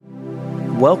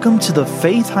Welcome to the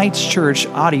Faith Heights Church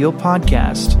audio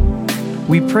podcast.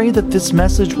 We pray that this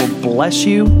message will bless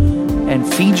you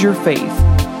and feed your faith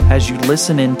as you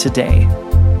listen in today.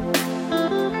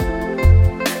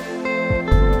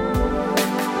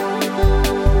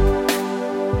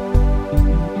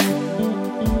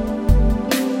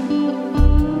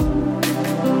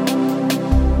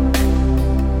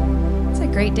 It's a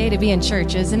great day to be in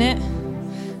church, isn't it?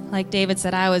 Like David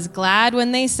said, I was glad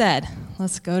when they said,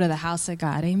 let's go to the house of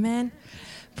God. Amen.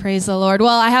 Praise the Lord.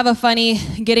 Well, I have a funny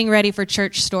getting ready for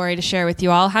church story to share with you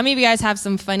all. How many of you guys have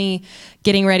some funny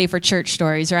getting ready for church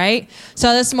stories, right?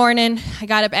 So this morning, I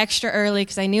got up extra early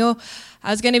because I knew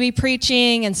I was going to be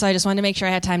preaching, and so I just wanted to make sure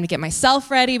I had time to get myself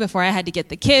ready before I had to get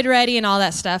the kid ready and all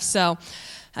that stuff. So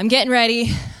I'm getting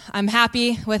ready. I'm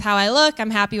happy with how I look. I'm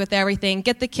happy with everything.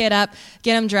 Get the kid up,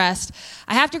 get him dressed.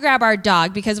 I have to grab our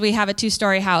dog because we have a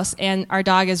 2-story house, and our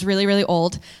dog is really, really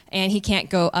old, and he can't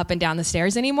go up and down the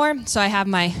stairs anymore. So I have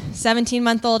my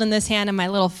 17-month-old in this hand and my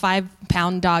little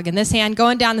 5-pound dog in this hand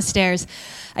going down the stairs.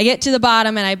 I get to the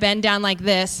bottom, and I bend down like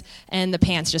this, and the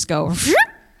pants just go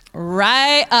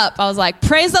right up. I was like,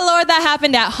 praise the Lord, that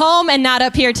happened at home and not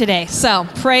up here today. So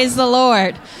praise the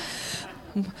Lord.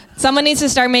 Someone needs to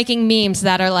start making memes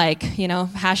that are like, you know,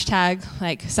 hashtag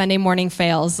like Sunday morning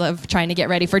fails of trying to get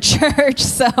ready for church.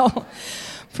 So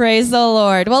praise the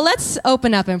Lord. Well, let's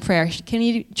open up in prayer. Can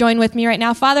you join with me right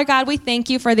now? Father God, we thank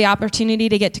you for the opportunity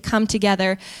to get to come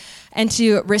together and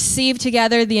to receive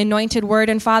together the anointed word.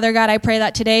 And Father God, I pray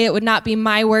that today it would not be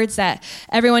my words that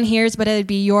everyone hears, but it would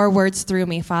be your words through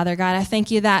me, Father God. I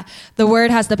thank you that the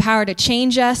word has the power to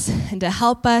change us and to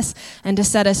help us and to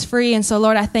set us free. And so,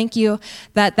 Lord, I thank you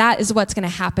that that is what's going to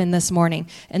happen this morning.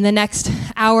 In the next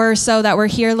hour or so that we're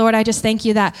here, Lord, I just thank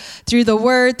you that through the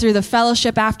word, through the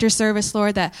fellowship after service,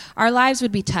 Lord, that our lives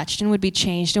would be touched and would be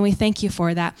changed. And we thank you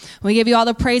for that. We give you all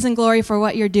the praise and glory for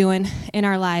what you're doing in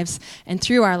our lives and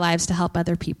through our lives to help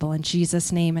other people in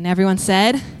Jesus' name. And everyone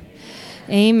said,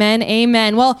 amen,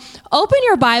 amen. Well, open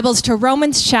your Bibles to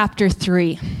Romans chapter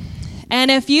 3. And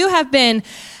if you have been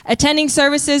attending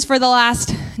services for the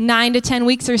last 9 to 10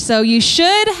 weeks or so, you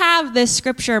should have this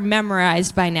scripture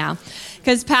memorized by now,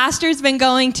 because Pastor's been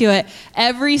going to it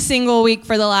every single week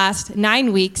for the last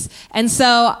 9 weeks. And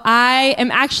so I am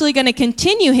actually going to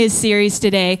continue his series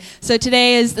today. So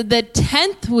today is the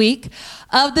 10th week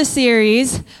of the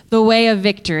series, The Way of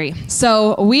Victory.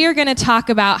 So we are going to talk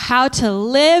about how to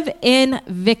live in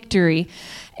victory.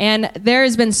 And there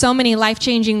has been so many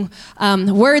life-changing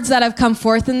words that have come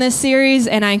forth in this series,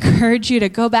 and I encourage you to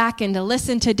go back and to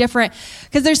listen to different,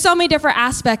 because there's so many different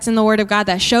aspects in the Word of God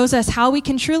that shows us how we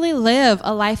can truly live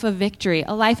a life of victory,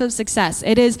 a life of success.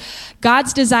 It is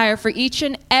God's desire for each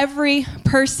and every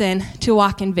person to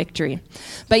walk in victory.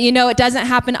 But you know, it doesn't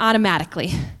happen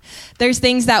automatically. There's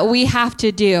things that we have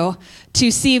to do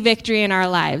to see victory in our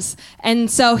lives. And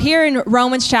so here in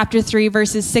Romans chapter 3,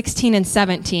 verses 16 and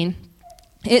 17,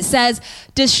 it says,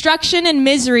 destruction and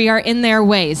misery are in their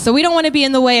ways. So we don't want to be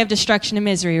in the way of destruction and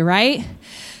misery, right?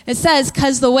 It says,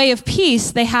 because the way of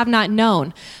peace they have not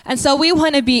known. And so we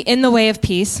want to be in the way of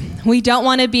peace. We don't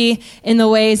want to be in the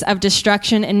ways of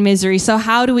destruction and misery. So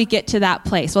how do we get to that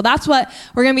place? Well, that's what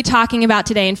we're going to be talking about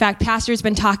today. In fact, Pastor's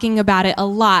been talking about it a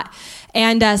lot.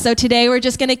 And so today we're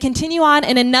just going to continue on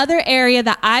in another area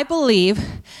that I believe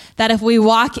that if we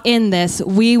walk in this,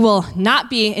 we will not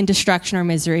be in destruction or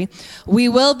misery. We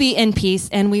will be in peace,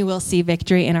 and we will see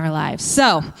victory in our lives.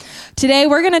 So today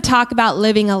we're going to talk about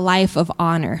living a life of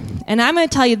honor. And I'm going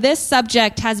to tell you, this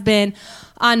subject has been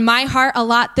on my heart a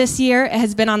lot this year. It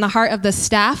has been on the heart of the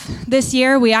staff this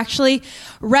year. We actually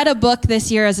read a book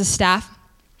this year as a staff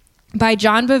by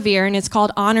John Bevere, and it's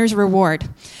called Honor's Reward.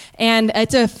 And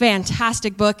it's a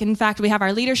fantastic book. In fact, we have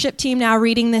our leadership team now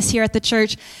reading this here at the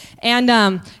church.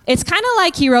 And it's kind of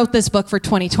like he wrote this book for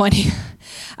 2020.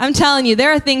 I'm telling you,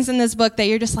 there are things in this book that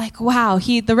you're just like, wow,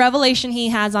 the revelation he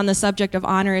has on the subject of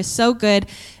honor is so good,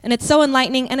 and it's so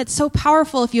enlightening, and it's so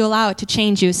powerful if you allow it to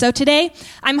change you. So today,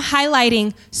 I'm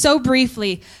highlighting so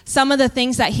briefly some of the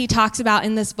things that he talks about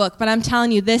in this book, but I'm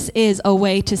telling you, this is a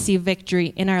way to see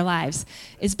victory in our lives,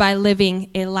 is by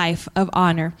living a life of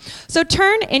honor. So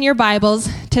turn in your Bibles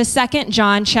to 2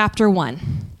 John chapter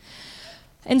 1.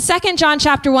 In 2 John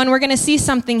chapter 1, we're going to see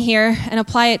something here and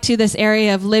apply it to this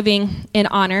area of living in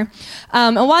honor.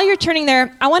 And while you're turning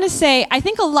there, I want to say, I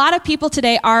think a lot of people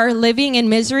today are living in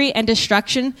misery and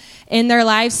destruction in their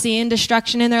lives, seeing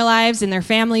destruction in their lives, in their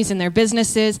families, in their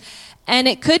businesses. And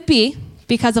it could be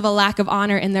because of a lack of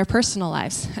honor in their personal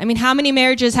lives. I mean, how many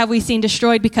marriages have we seen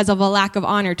destroyed because of a lack of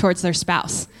honor towards their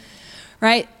spouse,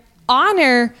 right?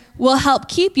 Honor will help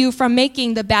keep you from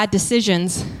making the bad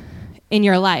decisions in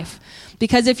your life.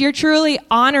 Because if you're truly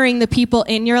honoring the people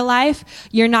in your life,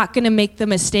 you're not going to make the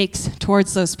mistakes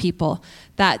towards those people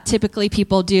that typically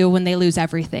people do when they lose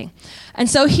everything. And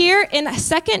so here in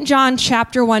 2 John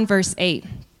chapter 1, verse 8,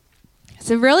 it's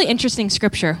a really interesting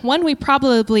scripture, one we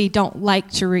probably don't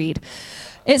like to read.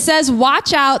 It says,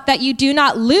 "Watch out that you do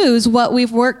not lose what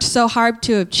we've worked so hard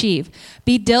to achieve.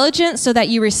 Be diligent so that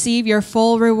you receive your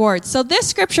full reward." So this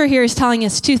scripture here is telling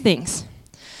us two things.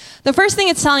 The first thing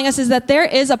it's telling us is that there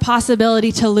is a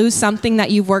possibility to lose something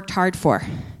that you've worked hard for.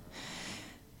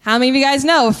 How many of you guys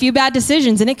know a few bad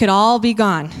decisions and it could all be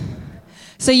gone?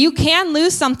 So you can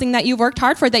lose something that you've worked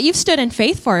hard for, that you've stood in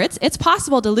faith for. It's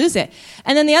possible to lose it.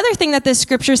 And then the other thing that this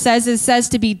scripture says is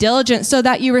to be diligent so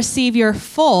that you receive your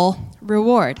full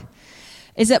reward.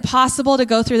 Is it possible to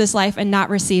go through this life and not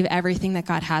receive everything that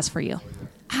God has for you?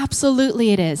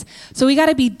 Absolutely it is. So we got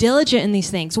to be diligent in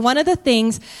these things. One of the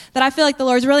things that I feel like the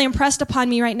Lord's really impressed upon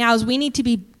me right now is we need to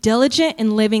be diligent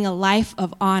in living a life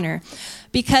of honor.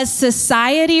 Because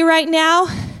society right now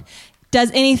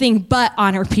does anything but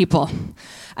honor people.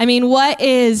 I mean, what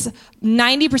is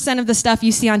 90% of the stuff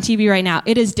you see on TV right now?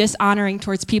 It is dishonoring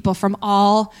towards people from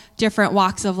all different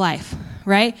walks of life,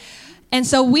 right? And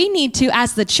so we need to,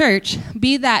 as the church,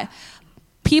 be that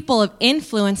people of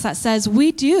influence that says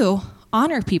we do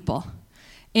honor people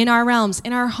in our realms,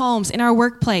 in our homes, in our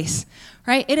workplace,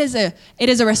 right? It is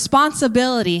a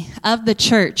responsibility of the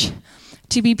church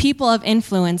to be people of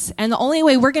influence. And the only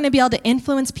way we're going to be able to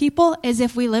influence people is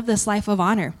if we live this life of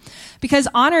honor. Because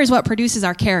honor is what produces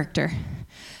our character.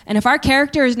 And if our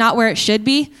character is not where it should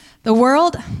be, the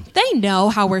world, they know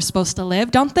how we're supposed to live,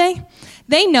 don't they?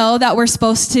 They know that we're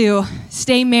supposed to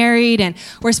stay married and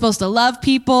we're supposed to love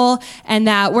people and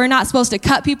that we're not supposed to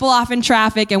cut people off in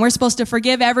traffic and we're supposed to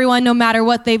forgive everyone no matter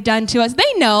what they've done to us.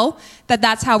 They know that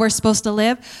that's how we're supposed to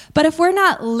live. But if we're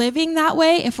not living that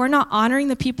way, if we're not honoring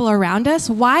the people around us,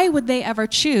 why would they ever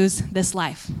choose this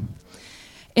life?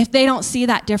 If they don't see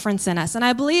that difference in us. And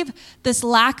I believe this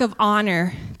lack of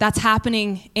honor that's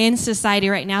happening in society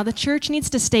right now, the church needs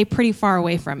to stay pretty far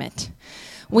away from it.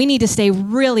 We need to stay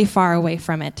really far away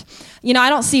from it. You know, I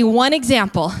don't see one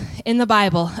example in the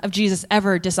Bible of Jesus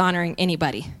ever dishonoring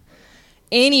anybody.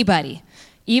 Anybody.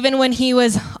 Even when he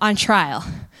was on trial.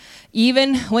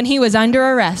 Even when he was under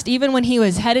arrest. Even when he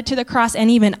was headed to the cross and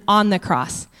even on the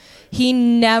cross. He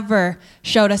never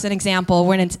showed us an example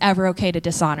when it's ever okay to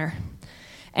dishonor.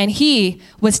 And he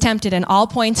was tempted in all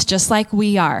points just like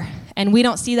we are. And we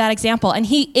don't see that example. And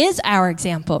he is our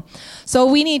example. So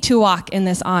we need to walk in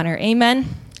this honor. Amen?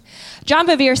 John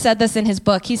Bevere said this in his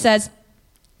book. He says,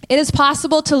 "It is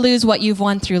possible to lose what you've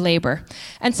won through labor."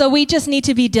 And so we just need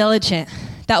to be diligent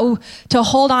to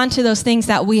hold on to those things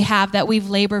that we have, that we've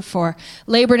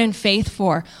labored in faith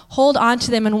for. Hold on to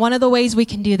them. And one of the ways we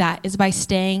can do that is by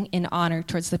staying in honor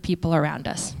towards the people around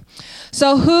us.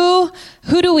 So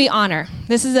who do we honor?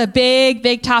 This is a big,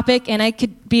 big topic, and it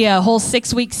could be a whole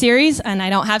 6-week series, and I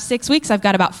don't have 6 weeks. I've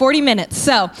got about 40 minutes.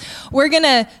 So we're going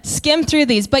to skim through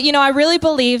these. But, you know, I really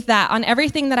believe that on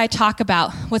everything that I talk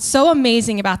about, what's so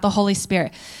amazing about the Holy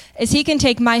Spirit is he can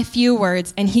take my few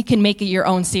words and he can make it your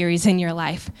own series in your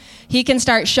life. He can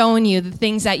start showing you the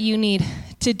things that you need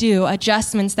to do,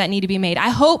 adjustments that need to be made. I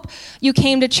hope you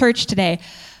came to church today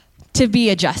to be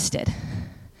adjusted,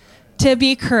 to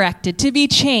be corrected, to be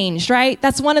changed, right?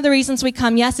 That's one of the reasons we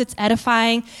come. Yes, it's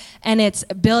edifying and it's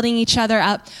building each other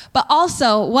up. But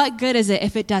also, what good is it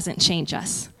if it doesn't change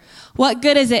us? What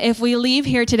good is it if we leave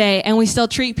here today and we still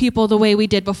treat people the way we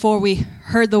did before we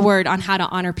heard the word on how to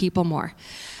honor people more?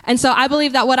 And so I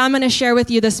believe that what I'm going to share with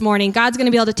you this morning, God's going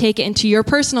to be able to take it into your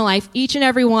personal life, each and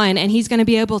every one, and he's going to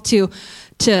be able to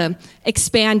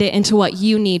expand it into what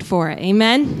you need for it.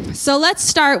 Amen? So let's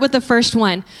start with the first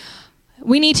one.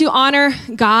 We need to honor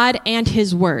God and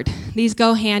his word. These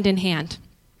go hand in hand.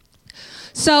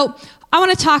 So I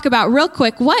want to talk about real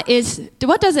quick, what does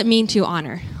it mean to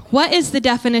honor? What is the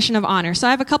definition of honor? So I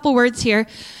have a couple words here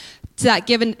that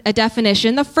give a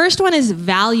definition. The first one is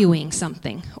valuing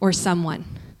something or someone.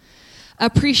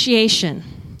 Appreciation,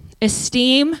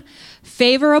 esteem,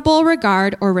 favorable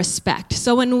regard, or respect.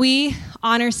 So when we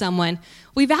honor someone,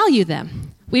 we value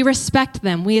them. We respect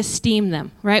them. We esteem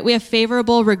them, right? We have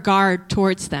favorable regard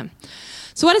towards them.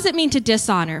 So what does it mean to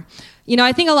dishonor? You know,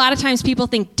 I think a lot of times people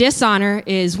think dishonor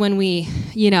is when we,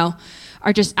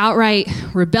 are just outright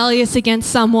rebellious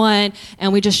against someone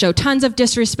and we just show tons of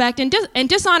disrespect. And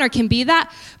dishonor can be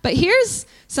that. But here's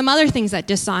some other things that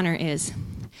dishonor is.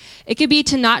 It could be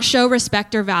to not show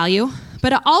respect or value,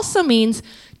 but it also means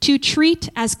to treat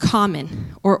as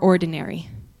common or ordinary.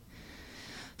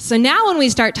 So now when we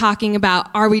start talking about,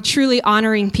 are we truly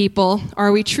honoring people?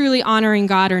 Are we truly honoring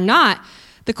God or not?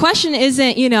 The question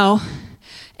isn't,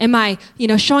 am I,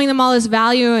 showing them all this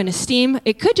value and esteem?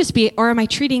 It could just be, or am I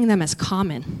treating them as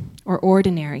common or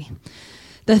ordinary?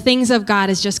 The things of God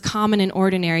is just common and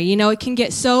ordinary. It can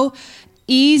get so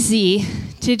easy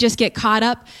to just get caught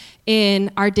up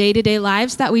in our day-to-day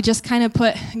lives that we just kind of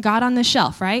put God on the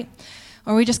shelf, right?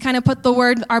 Or we just kind of put the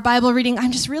word, our Bible reading,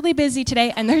 I'm just really busy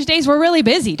today. And there's days we're really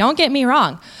busy, don't get me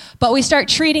wrong. But we start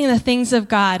treating the things of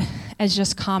God as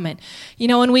just common.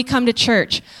 When we come to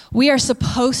church, we are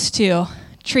supposed to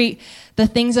treat the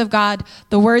things of God,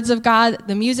 the words of God,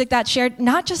 the music that's shared,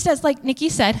 not just as, like Nikki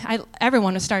said,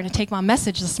 everyone was starting to take my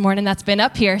message this morning that's been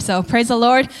up here. So praise the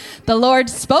Lord. The Lord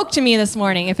spoke to me this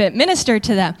morning, if it ministered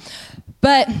to them.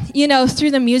 But, through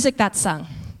the music that's sung,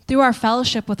 through our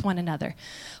fellowship with one another,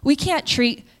 we can't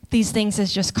treat these things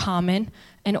as just common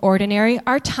and ordinary.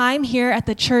 Our time here at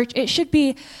the church, it should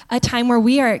be a time where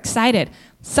we are excited.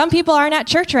 Some people aren't at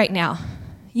church right now,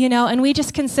 and we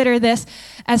just consider this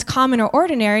as common or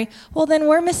ordinary. Well, then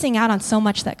we're missing out on so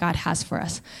much that God has for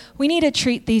us. We need to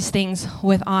treat these things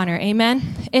with honor. Amen?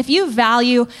 If you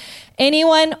value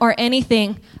anyone or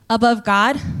anything above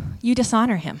God, you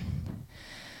dishonor him.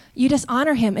 You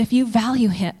dishonor him if you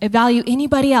value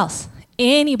anybody else.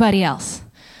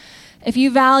 If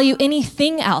you value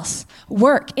anything else,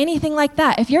 work, anything like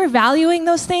that, if you're valuing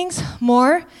those things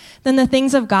more than the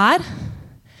things of God,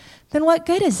 then what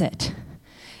good is it?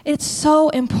 It's so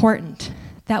important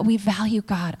that we value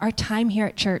God, our time here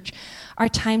at church, our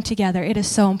time together. It is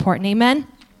so important. Amen?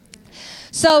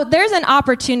 So there's an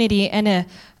opportunity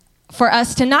for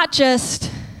us to not just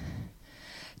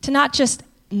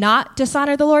not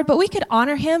dishonor the Lord, but we could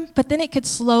honor him, but then it could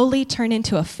slowly turn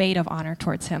into a fade of honor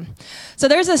towards him. So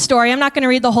there's a story. I'm not going to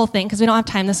read the whole thing because we don't have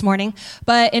time this morning.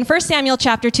 But in 1 Samuel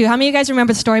chapter 2, how many of you guys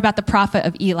remember the story about the prophet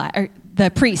of Eli, or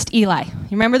the priest Eli?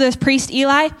 You remember this priest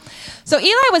Eli? So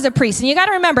Eli was a priest, and you got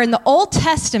to remember in the Old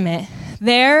Testament,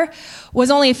 there was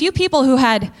only a few people who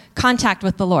had contact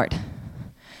with the Lord.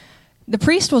 The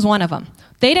priest was one of them.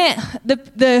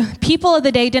 The people of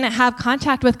the day didn't have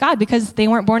contact with God because they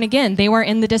weren't born again. They were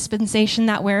in the dispensation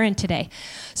that we're in today.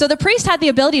 So the priest had the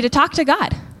ability to talk to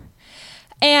God.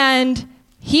 And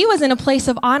he was in a place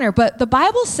of honor. But the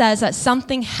Bible says that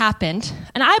something happened.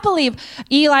 And I believe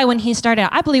Eli, when he started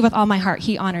out, I believe with all my heart,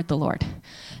 he honored the Lord.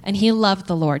 And he loved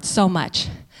the Lord so much.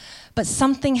 But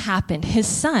something happened. His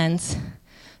sons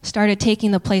started taking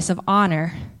the place of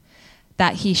honor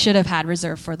that he should have had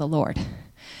reserved for the Lord.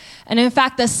 And in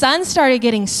fact, the sons started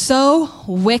getting so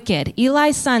wicked.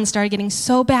 Eli's sons started getting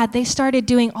so bad. They started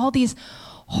doing all these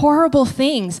horrible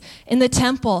things in the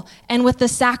temple and with the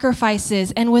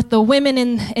sacrifices and with the women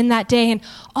in that day and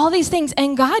all these things.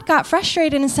 And God got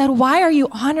frustrated and said, why are you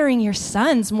honoring your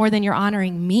sons more than you're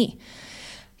honoring me?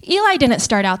 Eli didn't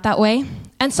start out that way.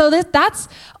 And so that's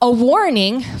a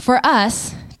warning for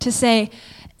us to say,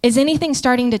 is anything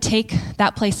starting to take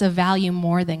that place of value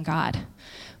more than God?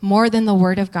 More than the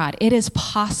word of God? It is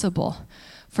possible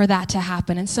for that to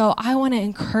happen. And so I want to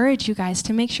encourage you guys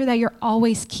to make sure that you're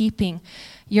always keeping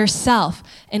yourself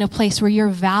in a place where you're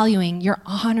valuing, you're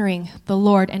honoring the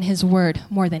Lord and his word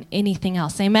more than anything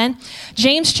else. Amen?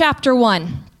 James chapter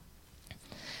 1.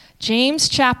 James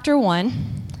chapter 1,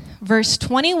 verse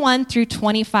 21 through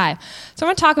 25. So I'm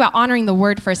going to talk about honoring the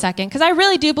word for a second, because I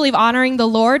really do believe honoring the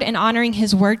Lord and honoring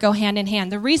his word go hand in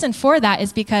hand. The reason for that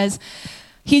is because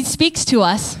he speaks to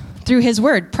us through his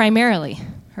word primarily,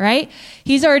 right?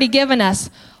 He's already given us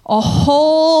a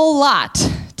whole lot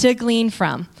to glean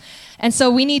from. And so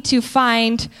we need to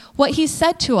find what he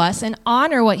said to us and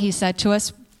honor what he said to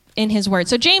us in his word.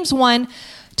 So James 1,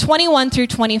 21 through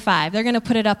 25. They're going to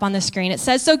put it up on the screen. It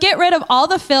says, so get rid of all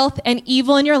the filth and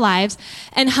evil in your lives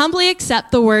and humbly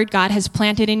accept the word God has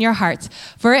planted in your hearts,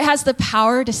 for it has the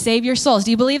power to save your souls.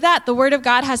 Do you believe that? The word of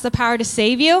God has the power to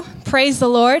save you? Praise the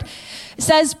Lord. It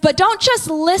says, but don't just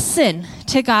listen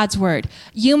to God's word.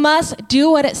 You must do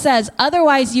what it says.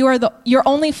 Otherwise, you're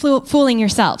only fooling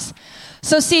yourselves.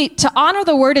 So see, to honor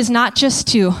the word is not just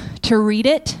to read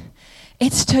it.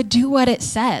 It's to do what it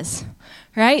says,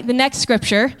 right? The next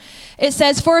scripture, it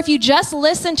says, for if you just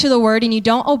listen to the word and you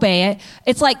don't obey it,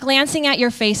 it's like glancing at your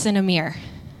face in a mirror.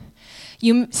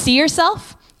 You see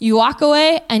yourself, you walk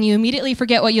away, and you immediately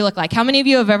forget what you look like. How many of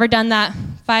you have ever done that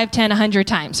 5, 10, 100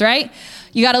 times, right?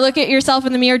 You got to look at yourself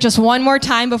in the mirror just one more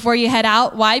time before you head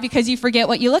out. Why? Because you forget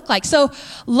what you look like. So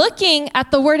looking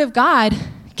at the word of God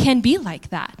can be like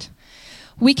that.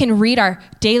 We can read our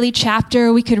daily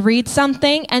chapter, we could read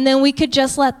something, and then we could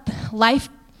just let life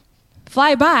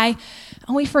fly by,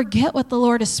 and we forget what the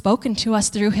Lord has spoken to us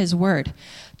through his word.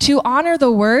 To honor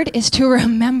the word is to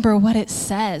remember what it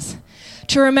says,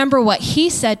 to remember what he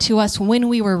said to us when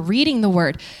we were reading the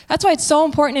word. That's why it's so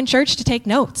important in church to take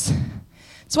notes.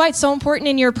 That's why it's so important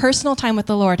in your personal time with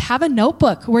the Lord. Have a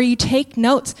notebook where you take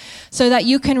notes so that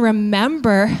you can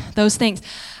remember those things.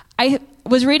 I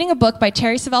was reading a book by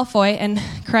Terry Savelle Foy, and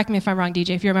correct me if I'm wrong,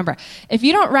 DJ, if you remember. If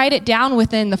you don't write it down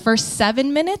within the first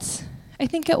 7 minutes, I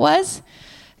think it was,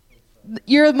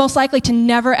 you're most likely to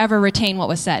never, ever retain what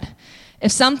was said.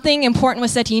 If something important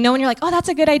was said to you, when you're like, oh, that's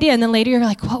a good idea, and then later you're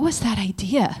like, what was that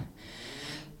idea?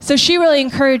 So she really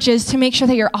encourages to make sure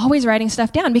that you're always writing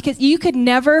stuff down, because it could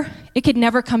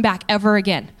never come back ever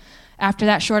again after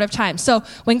that short of time. So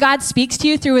when God speaks to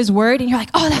you through his word and you're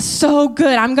like, oh, that's so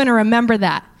good, I'm going to remember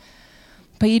that,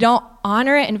 but you don't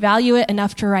honor it and value it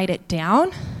enough to write it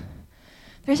down,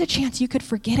 there's a chance you could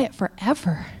forget it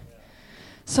forever.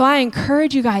 So I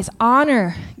encourage you guys,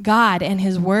 honor God and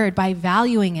his word by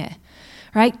valuing it.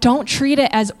 Right? Don't treat it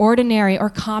as ordinary or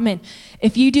common.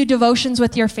 If you do devotions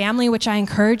with your family, which I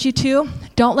encourage you to,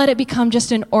 don't let it become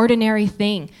just an ordinary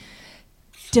thing.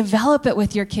 Develop it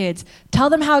with your kids. Tell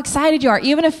them how excited you are.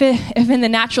 Even if in the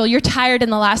natural you're tired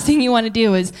and the last thing you want to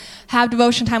do is have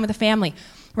devotion time with the family.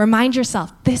 Remind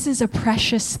yourself, this is a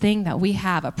precious thing that we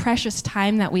have, a precious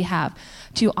time that we have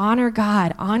to honor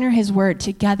God, honor his word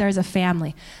together as a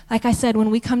family. Like I said, when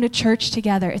we come to church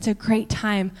together, it's a great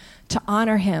time to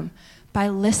honor him by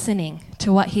listening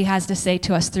to what he has to say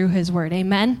to us through his word.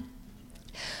 Amen?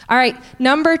 All right,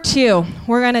 number 2,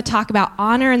 we're going to talk about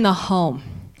honor in the home.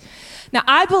 Now,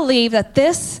 I believe that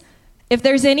if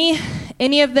there's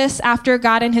any of this after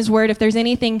God and his word, if there's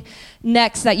anything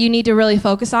next that you need to really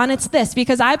focus on, it's this,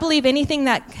 because I believe anything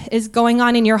that is going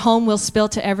on in your home will spill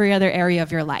to every other area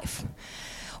of your life.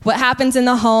 What happens in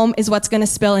the home is what's going to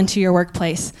spill into your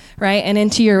workplace, right? And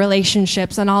into your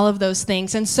relationships and all of those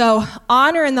things. And so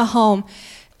honor in the home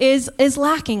is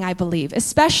lacking, I believe,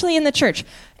 especially in the church.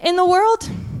 In the world,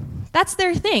 that's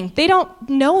their thing. They don't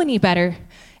know any better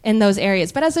in those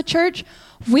areas. But as a church,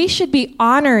 we should be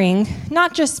honoring,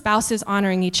 not just spouses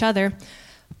honoring each other,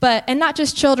 and not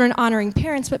just children honoring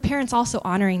parents, but parents also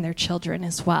honoring their children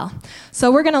as well.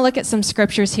 So we're going to look at some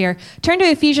scriptures here. Turn to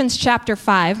Ephesians chapter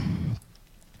 5.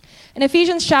 In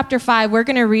Ephesians chapter 5, we're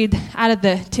going to read out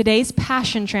of today's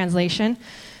Passion Translation,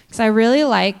 because I really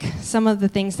like some of the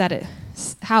things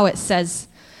how it says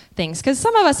things. Because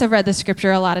some of us have read this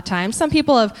scripture a lot of times. Some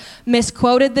people have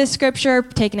misquoted this scripture,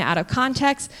 taken it out of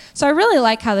context. So I really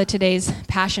like how today's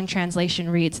Passion Translation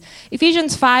reads.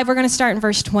 Ephesians 5, we're going to start in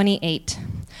verse 28.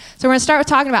 So we're going to start with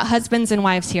talking about husbands and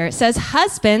wives here. It says,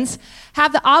 husbands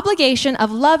have the obligation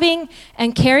of loving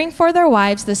and caring for their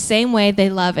wives the same way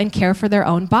they love and care for their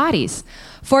own bodies.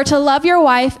 For to love your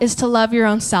wife is to love your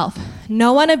own self.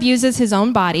 No one abuses his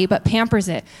own body, but pampers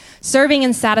it, serving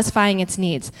and satisfying its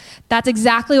needs. That's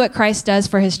exactly what Christ does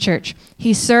for his church.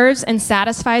 He serves and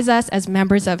satisfies us as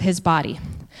members of his body.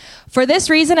 For this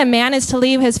reason, a man is to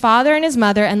leave his father and his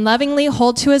mother and lovingly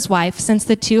hold to his wife, since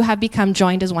the two have become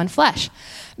joined as one flesh.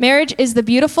 Marriage is the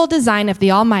beautiful design of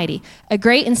the Almighty, a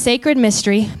great and sacred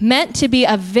mystery meant to be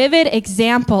a vivid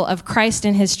example of Christ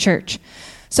and his church.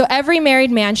 So every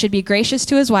married man should be gracious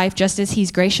to his wife just as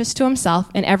he's gracious to himself,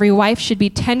 and every wife should be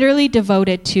tenderly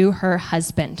devoted to her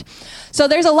husband. So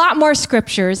there's a lot more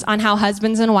scriptures on how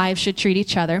husbands and wives should treat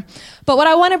each other. But what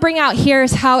I want to bring out here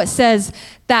is how it says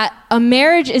that a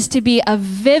marriage is to be a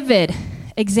vivid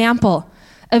example,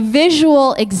 a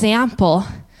visual example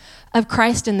of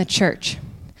Christ in the church.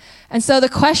 And so the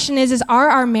question is are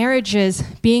our marriages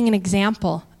being an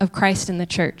example of Christ in the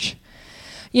church?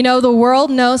 You know, the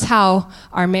world knows how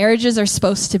our marriages are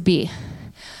supposed to be.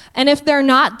 And if they're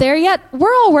not there yet,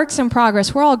 we're all works in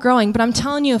progress. We're all growing. But I'm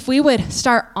telling you, if we would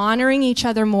start honoring each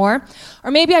other more,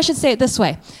 or maybe I should say it this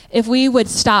way, if we would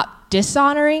stop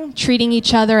dishonoring, treating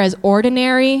each other as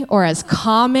ordinary or as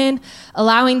common,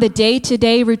 allowing the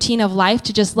day-to-day routine of life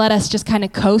to just let us just kind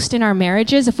of coast in our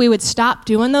marriages, if we would stop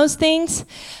doing those things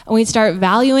and we'd start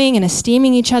valuing and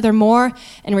esteeming each other more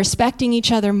and respecting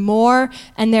each other more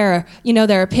and their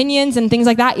opinions and things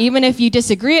like that, even if you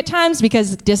disagree at times,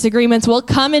 because disagreements will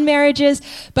come in marriages,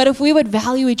 but if we would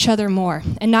value each other more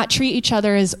and not treat each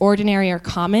other as ordinary or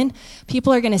common,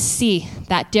 people are going to see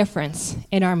that difference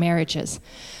in our marriages.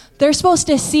 They're supposed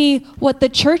to see what the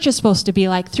church is supposed to be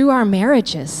like through our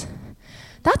marriages.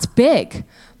 That's big.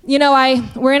 You know,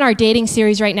 we're in our dating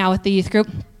series right now with the youth group,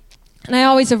 and I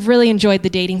always have really enjoyed the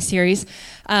dating series.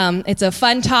 It's a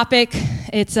fun topic.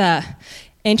 It's a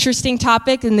interesting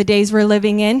topic in the days we're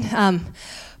living in.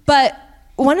 But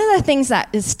one of the things that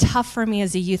is tough for me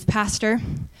as a youth pastor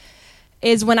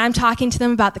is when I'm talking to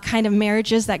them about the kind of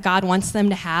marriages that God wants them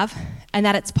to have and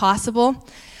that it's possible.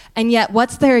 And yet,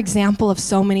 what's their example of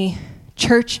so many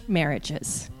church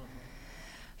marriages?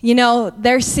 You know,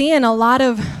 they're seeing a lot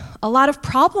of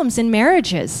problems in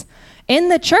marriages in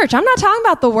the church. I'm not talking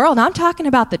about the world. I'm talking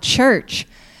about the church.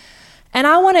 And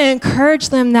I want to encourage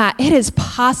them that it is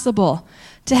possible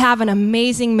to have an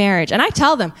amazing marriage. And I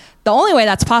tell them, the only way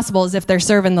that's possible is if they're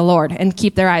serving the Lord and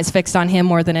keep their eyes fixed on him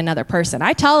more than another person.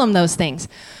 I tell them those things.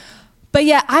 But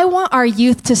yet, I want our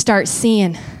youth to start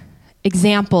seeing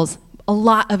examples, a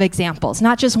lot of examples,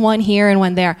 not just one here and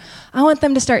one there. I want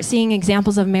them to start seeing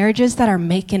examples of marriages that are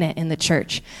making it in the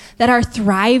church, that are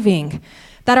thriving,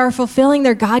 that are fulfilling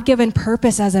their God-given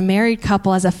purpose as a married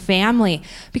couple, as a family,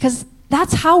 because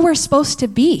that's how we're supposed to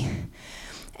be.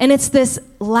 And it's this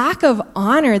lack of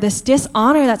honor, this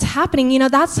dishonor that's happening. You know,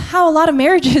 that's how a lot of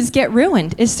marriages get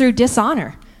ruined, is through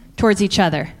dishonor towards each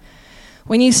other.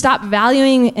 When you stop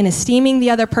valuing and esteeming the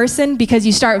other person because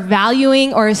you start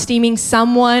valuing or esteeming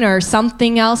someone or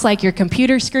something else like your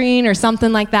computer screen or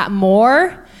something like that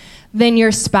more than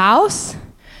your spouse,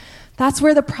 that's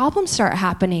where the problems start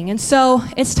happening. And so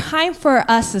it's time for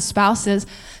us as spouses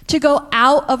to go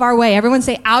out of our way. Everyone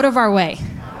say out of our way.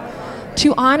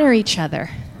 To honor each other.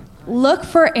 Look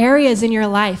for areas in your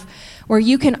life where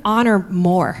you can honor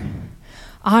more,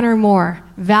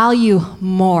 value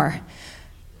more.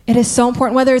 It is so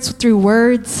important, whether it's through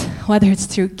words, whether it's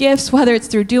through gifts, whether it's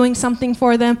through doing something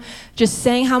for them, just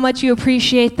saying how much you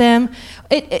appreciate them.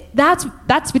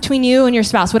 That's between you and your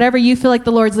spouse, whatever you feel like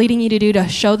the Lord's leading you to do to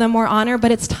show them more honor,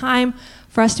 but it's time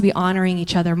for us to be honoring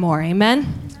each other more.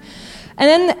 Amen? And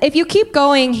then if you keep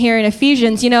going here in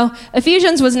Ephesians, you know,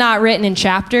 Ephesians was not written in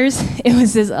chapters. It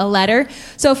was a letter.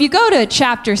 So if you go to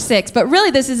chapter 6, but really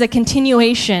this is a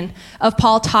continuation of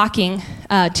Paul talking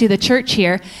to the church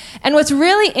here. And what's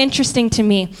really interesting to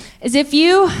me is if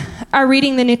you are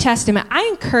reading the New Testament, I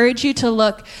encourage you to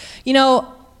look, you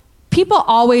know, people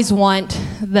always want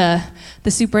the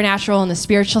supernatural and the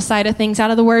spiritual side of things out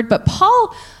of the word, but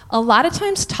Paul a lot of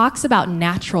times talks about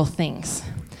natural things.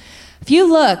 If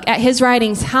you look at his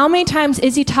writings, how many times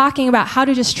is he talking about how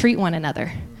to just treat one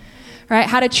another, right?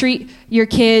 How to treat your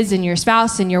kids and your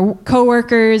spouse and your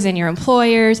coworkers and your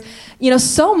employers. You know,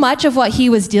 so much of what he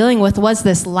was dealing with was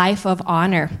this life of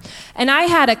honor. And I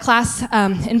had a class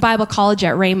in Bible college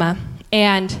at Rhema,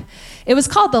 and it was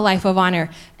called The Life of Honor.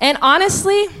 And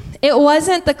honestly, it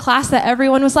wasn't the class that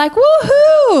everyone was like,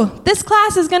 woohoo, this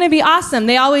class is going to be awesome.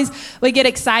 They always would get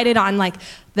excited on like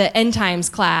the end times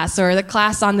class or the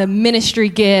class on the ministry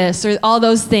gifts or all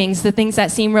those things, the things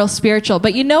that seem real spiritual.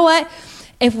 But you know what?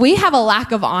 If we have a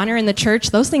lack of honor in the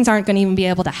church, those things aren't going to even be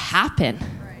able to happen.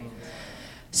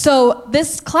 So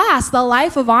this class, The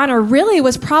Life of Honor, really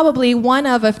was probably one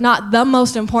of, if not the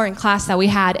most important class that we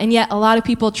had. And yet a lot of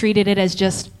people treated it as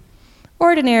just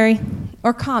ordinary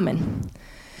or common.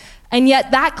 And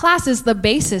yet that class is the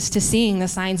basis to seeing the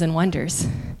signs and wonders.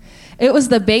 It was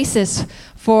the basis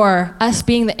for us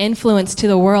being the influence to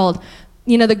the world.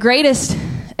 You know, the greatest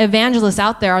evangelists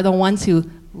out there are the ones who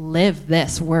live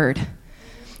this word.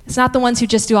 It's not the ones who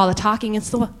just do all the talking. It's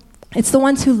the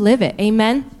ones who live it.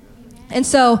 Amen? And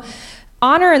so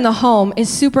honor in the home is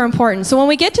super important. So when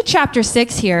we get to chapter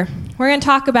 6 here, we're going to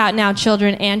talk about now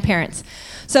children and parents.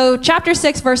 So chapter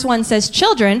 6, verse 1 says,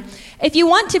 "Children, if you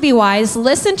want to be wise,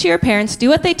 listen to your parents, do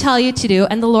what they tell you to do,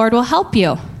 and the Lord will help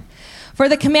you. For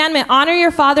the commandment, honor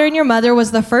your father and your mother,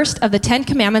 was the first of the 10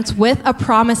 commandments with a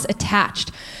promise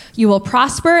attached. You will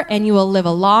prosper and you will live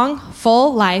a long,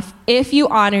 full life if you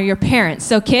honor your parents."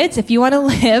 So kids, if you want to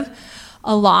live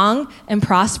a long and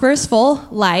prosperous, full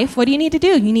life, what do you need to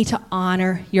do? You need to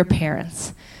honor your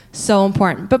parents. So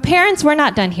important. But parents, we're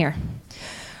not done here.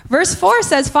 Verse 4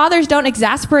 says, "Fathers, don't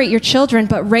exasperate your children,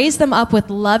 but raise them up with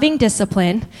loving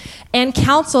discipline and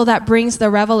counsel that brings the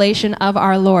revelation of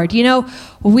our Lord." You know,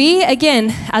 we,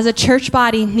 again, as a church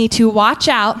body, need to watch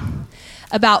out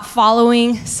about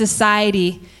following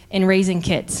society in raising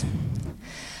kids.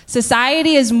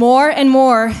 Society is more and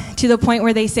more to the point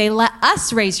where they say, let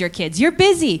us raise your kids. You're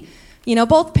busy. You know,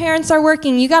 both parents are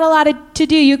working. You got a lot to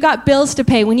do. You got bills to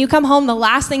pay. When you come home, the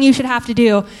last thing you should have to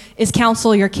do is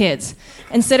counsel your kids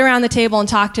and sit around the table and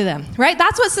talk to them, right?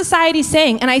 That's what society's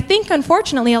saying. And I think,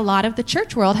 unfortunately, a lot of the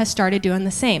church world has started doing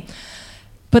the same.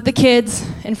 Put the kids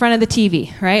in front of the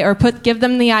TV, right? Or give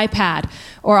them the iPad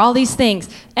or all these things.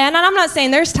 And I'm not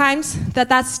saying there's times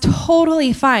that's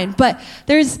totally fine, but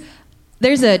there's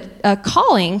a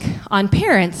calling on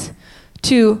parents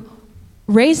to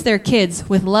raise their kids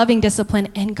with loving discipline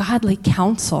and godly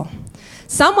counsel.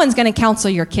 Someone's going to counsel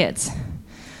your kids.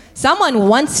 Someone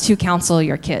wants to counsel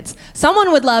your kids.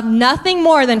 Someone would love nothing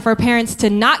more than for parents to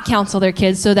not counsel their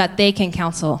kids so that they can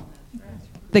counsel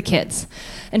the kids.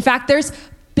 In fact, there's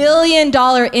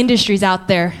billion-dollar industries out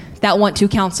there that want to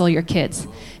counsel your kids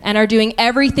and are doing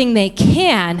everything they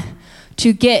can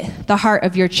to get the heart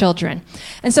of your children.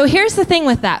 And so here's the thing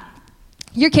with that.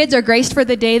 Your kids are graced for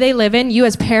the day they live in. You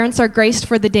as parents are graced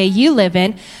for the day you live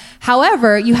in.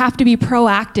 However, you have to be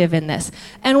proactive in this.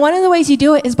 And one of the ways you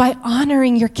do it is by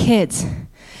honoring your kids.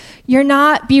 You're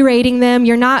not berating them.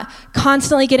 You're not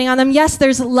constantly getting on them. Yes,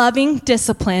 there's loving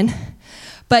discipline.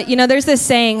 But, there's this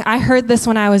saying, I heard this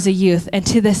when I was a youth, and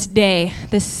to this day,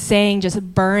 this saying just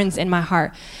burns in my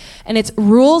heart. And it's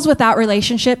rules without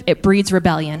relationship, it breeds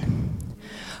rebellion.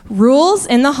 Rules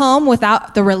in the home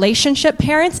without the relationship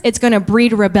parents, it's going to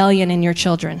breed rebellion in your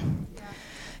children.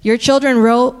 Your children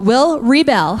will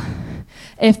rebel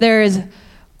if there is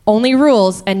only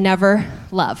rules and never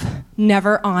love,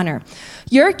 never honor.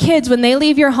 Your kids, when they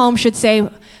leave your home, should say,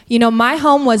 my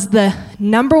home was the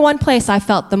number one place I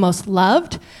felt the most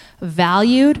loved,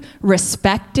 valued,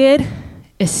 respected,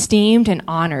 esteemed, and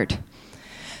honored.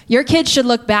 Your kids should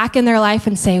look back in their life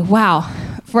and say, wow,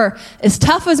 for as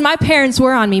tough as my parents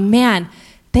were on me, man,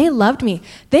 they loved me.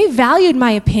 They valued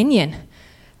my opinion.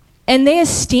 And they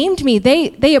esteemed me.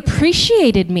 They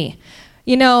appreciated me.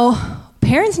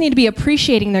 Parents need to be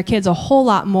appreciating their kids a whole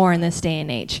lot more in this day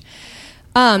and age.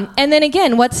 And then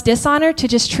again, what's dishonor? To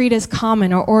just treat as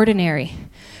common or ordinary.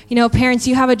 Parents,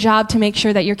 you have a job to make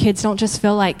sure that your kids don't just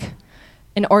feel like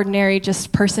an ordinary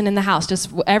just person in the house.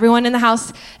 Just everyone in the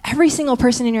house, every single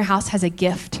person in your house has a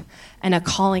gift and a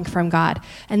calling from God.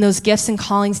 And those gifts and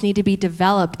callings need to be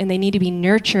developed, and they need to be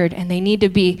nurtured, and they need to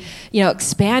be,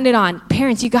 expanded on.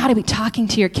 Parents, you got to be talking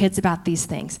to your kids about these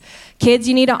things. Kids,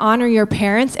 you need to honor your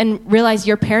parents and realize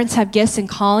your parents have gifts and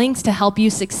callings to help you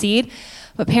succeed.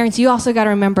 But parents, you also got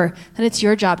to remember that it's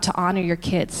your job to honor your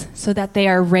kids so that they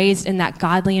are raised in that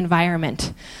godly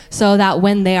environment, so that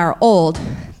when they are old,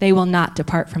 they will not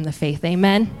depart from the faith.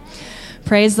 Amen?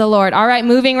 Praise the Lord. All right,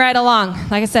 moving right along.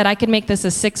 Like I said, I could make this a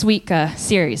 6-week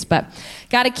series, but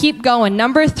got to keep going.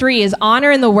 Number 3 is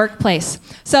honor in the workplace.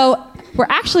 So we're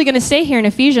actually going to stay here in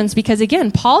Ephesians because,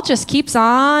 again, Paul just keeps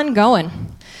on going.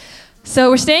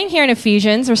 So we're staying here in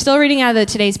Ephesians. We're still reading out of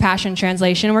today's Passion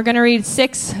Translation. We're going to read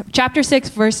chapter 6,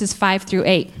 verses 5 through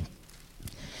 8.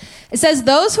 It says,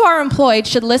 those who are employed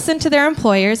should listen to their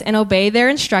employers and obey their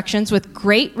instructions with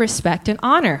great respect and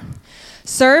honor.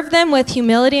 Serve them with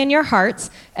humility in your hearts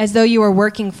as though you were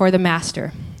working for the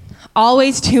master.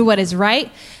 Always do what is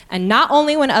right, and not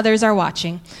only when others are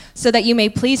watching, so that you may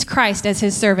please Christ as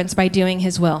his servants by doing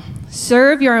his will.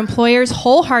 Serve your employers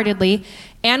wholeheartedly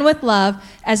and with love,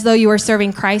 as though you were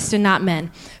serving Christ and not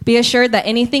men. Be assured that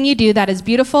anything you do that is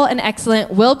beautiful and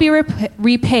excellent will be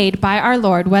repaid by our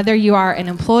Lord, whether you are an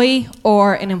employee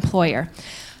or an employer.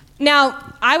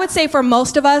 Now, I would say for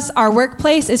most of us, our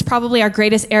workplace is probably our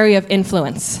greatest area of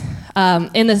influence,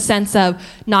 in the sense of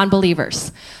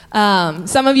non-believers.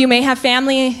 Some of you may have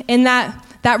family in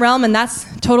that realm, and that's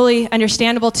totally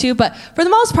understandable too. But for the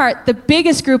most part, the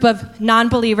biggest group of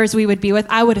non-believers we would be with,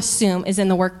 I would assume, is in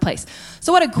the workplace.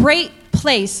 So what a great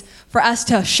place for us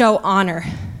to show honor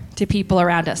to people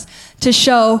around us, to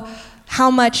show how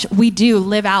much we do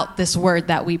live out this word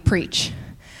that we preach.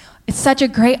 It's such a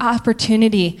great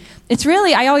opportunity. It's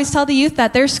really, I always tell the youth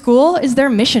that their school is their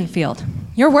mission field.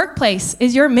 Your workplace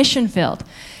is your mission field.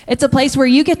 It's a place where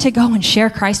you get to go and share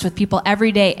Christ with people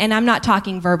every day. And I'm not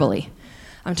talking verbally.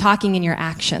 I'm talking in your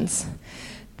actions.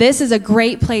 This is a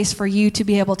great place for you to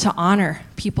be able to honor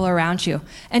people around you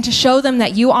and to show them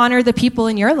that you honor the people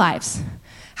in your lives.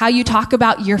 How you talk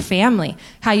about your family,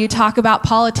 how you talk about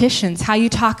politicians, how you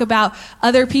talk about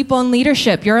other people in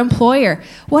leadership, your employer.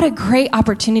 What a great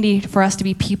opportunity for us to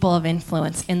be people of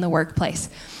influence in the workplace.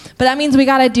 But that means we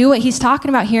got to do what he's talking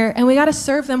about here, and we got to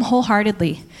serve them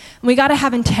wholeheartedly. And we got to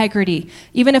have integrity.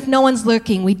 Even if no one's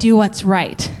looking, we do what's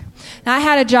right. Now, I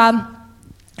had a job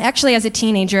actually as a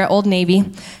teenager at Old Navy,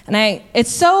 and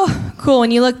it's so cool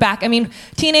when you look back. I mean,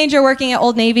 teenager working at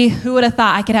Old Navy, who would have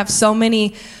thought I could have so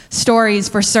many stories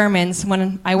for sermons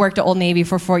when I worked at Old Navy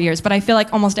for 4 years, but I feel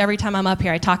like almost every time I'm up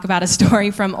here, I talk about a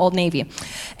story from Old Navy.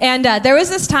 And there was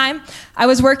this time I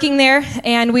was working there,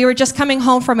 and we were just coming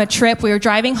home from a trip. We were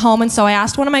driving home, and so I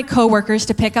asked one of my coworkers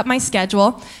to pick up my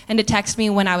schedule and to text me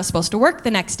when I was supposed to work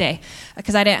the next day,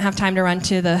 because I didn't have time to run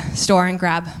to the store and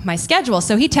grab my schedule.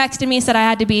 So he texted me, said I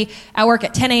had to be at work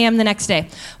at 10 a.m. the next day,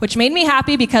 which made me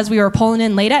happy because we were pulling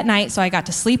in late at night, so I got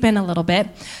to sleep in a little bit,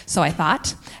 so I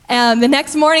thought. The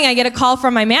next morning, I get a call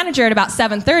from my manager at about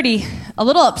 7:30, a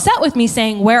little upset with me,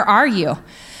 saying, "Where are you?"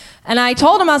 And I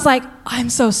told him, I was like, "I'm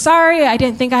so sorry. I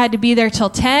didn't think I had to be there till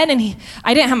 10." And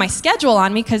I didn't have my schedule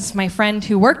on me because my friend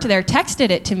who worked there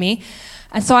texted it to me.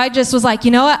 And so I just was like,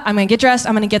 you know what? I'm going to get dressed.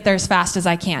 I'm going to get there as fast as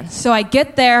I can. So I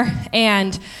get there,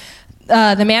 and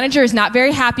the manager is not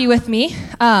very happy with me.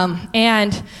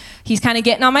 And he's kind of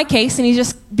getting on my case, and he's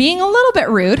just being a little bit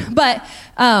rude. But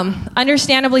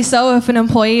understandably so, if an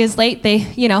employee is late, they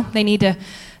need to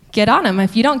get on them.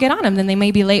 If you don't get on them, then they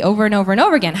may be late over and over and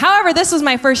over again. However, this was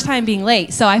my first time being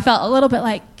late, so I felt a little bit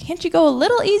like, can't you go a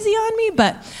little easy on me?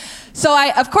 But so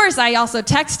I also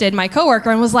texted my coworker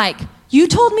and was like, you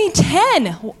told me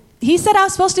 10. He said I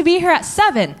was supposed to be here at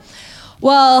 7.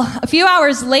 Well, a few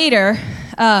hours later,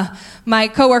 my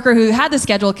coworker who had the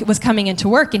schedule was coming into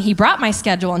work, and he brought my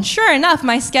schedule, and sure enough,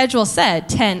 my schedule said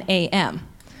 10 a.m.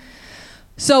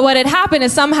 So what had happened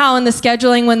is somehow in the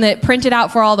scheduling, when it printed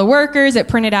out for all the workers, it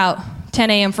printed out 10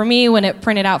 a.m. for me. When it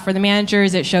printed out for the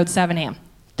managers, it showed 7 a.m.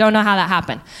 Don't know how that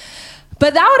happened.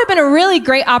 But that would have been a really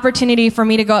great opportunity for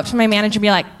me to go up to my manager and be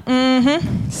like,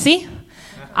 see?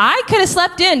 I could have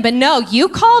slept in, but no, you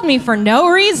called me for no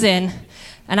reason,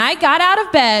 and I got out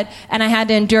of bed, and I had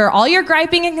to endure all your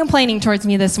griping and complaining towards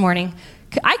me this morning.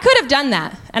 I could have done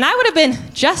that, and I would have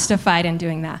been justified in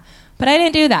doing that, but I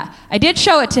didn't do that. I did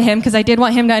show it to him because I did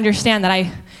want him to understand that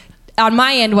I, on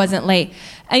my end, wasn't late.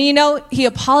 And he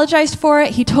apologized for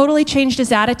it. He totally changed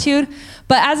his attitude.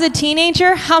 But as a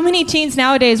teenager, how many teens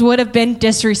nowadays would have been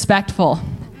disrespectful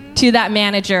to that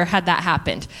manager had that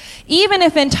happened? Even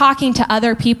if in talking to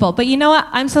other people. But you know what?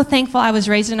 I'm so thankful I was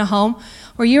raised in a home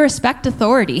where you respect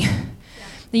authority.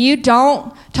 You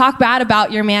don't talk bad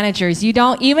about your managers. You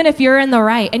don't, even if you're in the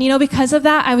right. And because of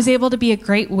that, I was able to be a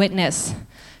great witness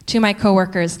to my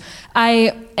coworkers.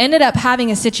 I ended up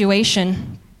having a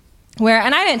situation where,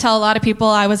 and I didn't tell a lot of people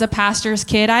I was a pastor's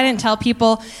kid. I didn't tell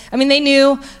people, they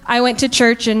knew I went to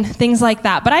church and things like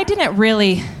that, but I didn't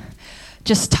really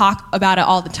just talk about it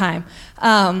all the time.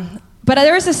 But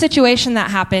there was a situation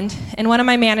that happened, and one of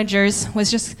my managers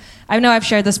was just, I know I've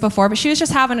shared this before, but she was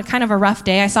just having kind of a rough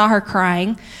day. I saw her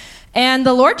crying. And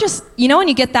the Lord just, when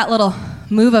you get that little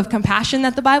move of compassion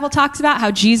that the Bible talks about,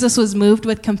 how Jesus was moved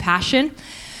with compassion,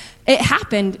 it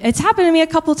happened. It's happened to me a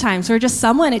couple times where just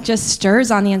it just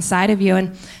stirs on the inside of you.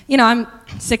 And, I'm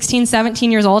 16,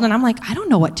 17 years old, and I'm like, I don't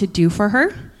know what to do for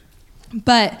her.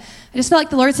 But I just felt like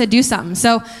the Lord said, do something.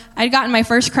 So I'd gotten my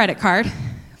first credit card.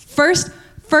 First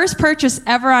purchase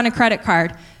ever on a credit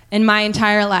card in my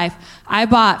entire life. I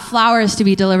bought flowers to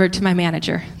be delivered to my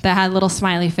manager that had a little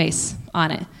smiley face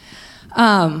on it.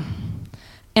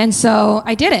 And so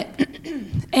I did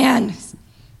it. And,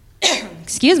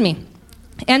 excuse me.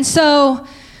 And so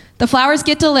the flowers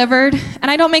get delivered, and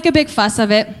I don't make a big fuss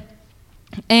of it.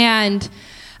 And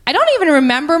I don't even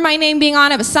remember my name being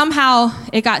on it, but somehow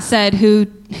it got said who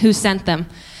sent them.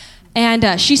 And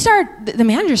the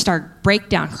manager started break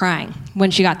down crying when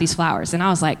she got these flowers. And I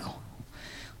was like,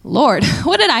 Lord,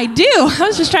 what did I do? I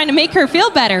was just trying to make her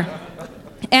feel better.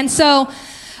 And so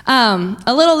a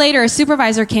little later, a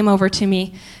supervisor came over to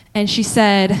me, and she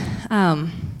said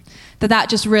that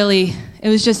just really,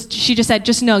 she just said,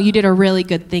 just know you did a really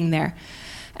good thing there.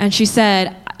 And she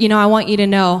said, I want you to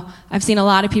know, I've seen a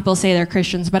lot of people say they're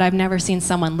Christians, but I've never seen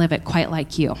someone live it quite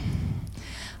like you.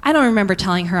 I don't remember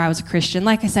telling her I was a Christian.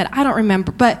 Like I said, I don't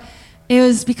remember, but it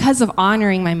was because of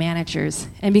honoring my managers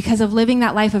and because of living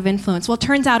that life of influence. Well, it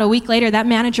turns out a week later, that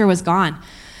manager was gone.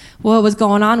 What was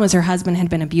going on was her husband had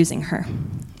been abusing her,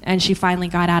 and she finally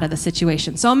got out of the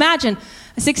situation. So imagine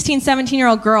a 16,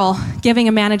 17-year-old girl giving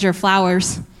a manager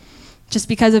flowers just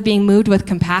because of being moved with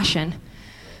compassion.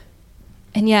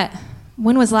 And yet,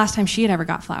 when was the last time she had ever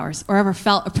got flowers or ever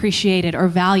felt appreciated or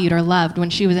valued or loved when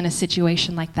she was in a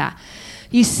situation like that?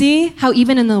 You see how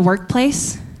even in the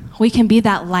workplace, we can be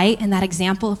that light and that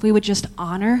example if we would just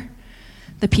honor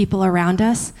the people around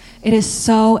us. It is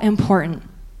so important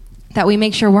that we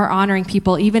make sure we're honoring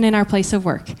people even in our place of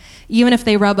work, even if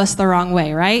they rub us the wrong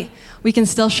way, right? We can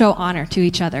still show honor to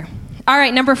each other. All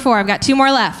right, number 4. I've got 2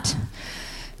 more left.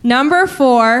 Number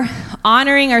 4,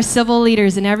 honoring our civil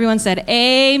leaders. And everyone said,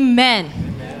 amen.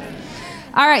 Amen.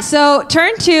 All right, so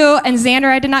turn to, and Xander,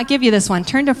 I did not give you this one.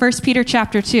 Turn to 1 Peter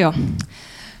chapter 2.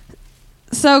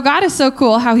 So God is so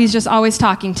cool how he's just always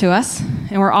talking to us,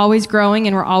 and we're always growing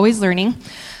and we're always learning.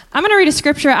 I'm going to read a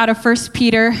scripture out of 1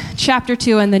 Peter chapter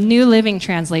 2 in the New Living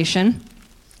Translation.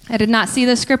 I did not see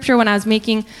this scripture when I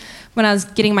was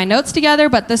getting my notes together,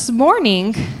 but this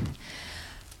morning,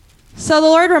 so the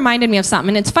Lord reminded me of something.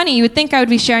 And it's funny, you would think I would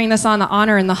be sharing this on the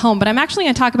honor in the home, but I'm actually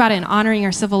going to talk about it in honoring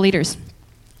our civil leaders.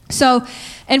 So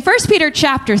in 1 Peter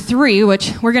chapter 3,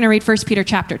 which we're going to read 1 Peter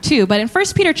chapter 2, but in 1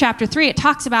 Peter chapter 3, it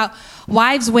talks about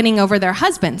wives winning over their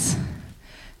husbands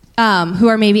who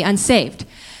are maybe unsaved.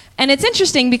 And it's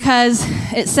interesting because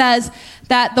it says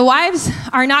that the wives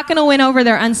are not going to win over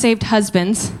their unsaved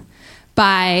husbands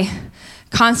by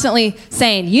constantly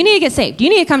saying, you need to get saved. You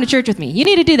need to come to church with me. You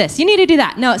need to do this. You need to do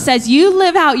that. No, it says you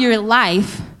live out your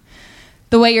life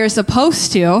the way you're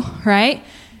supposed to, right?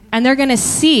 And they're going to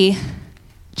see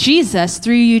Jesus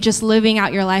through you just living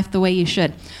out your life the way you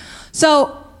should.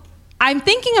 So I'm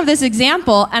thinking of this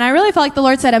example, and I really felt like the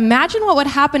Lord said, imagine what would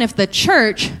happen if the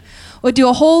church would do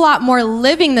a whole lot more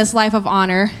living this life of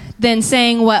honor than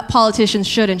saying what politicians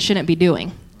should and shouldn't be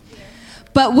doing.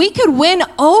 But we could win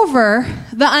over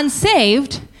the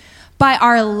unsaved by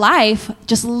our life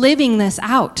just living this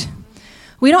out.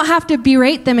 We don't have to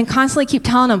berate them and constantly keep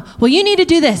telling them, well, you need to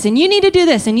do this, and you need to do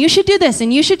this, and you should do this,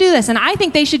 and you should do this, and I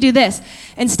think they should do this.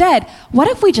 Instead, what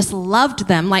if we just loved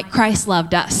them like Christ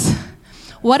loved us?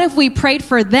 What if we prayed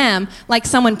for them like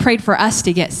someone prayed for us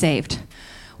to get saved?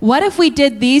 What if we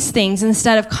did these things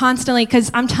instead of constantly,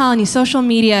 because I'm telling you, social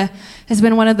media has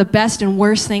been one of the best and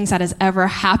worst things that has ever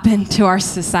happened to our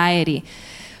society.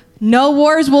 No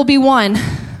wars will be won,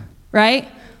 right?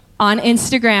 On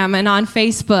Instagram and on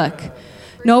Facebook.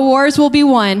 No wars will be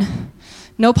won.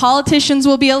 No politicians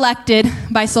will be elected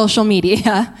by social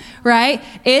media, right?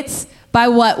 It's by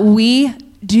what we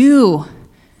do.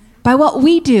 By what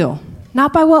we do.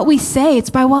 Not by what we say, it's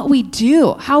by what we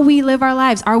do, how we live our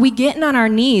lives. Are we getting on our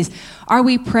knees? Are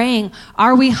we praying?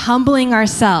 Are we humbling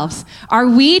ourselves? Are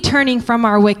we turning from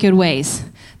our wicked ways?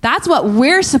 That's what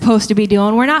we're supposed to be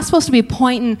doing. We're not supposed to be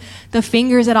pointing the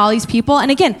fingers at all these people.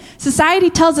 And again, society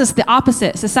tells us the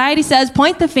opposite. Society says,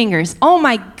 point the fingers. Oh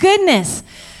my goodness.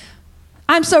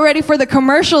 I'm so ready for the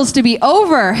commercials to be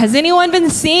over. Has anyone been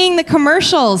seeing the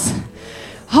commercials?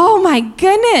 Oh my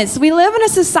goodness. We live in a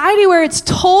society where it's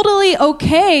totally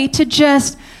okay to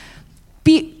just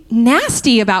be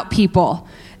nasty about people.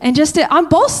 And just on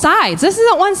both sides. This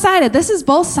isn't one-sided. This is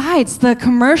both sides. The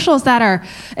commercials that are,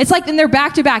 it's like, and they're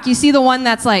back-to-back. You see the one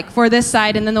that's like for this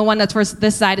side and then the one that's for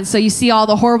this side. And so you see all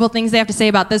the horrible things they have to say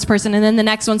about this person. And then the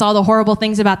next one's all the horrible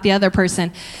things about the other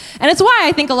person. And it's why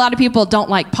I think a lot of people don't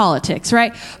like politics,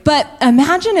 right? But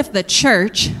imagine if the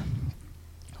church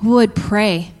would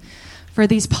pray for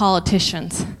these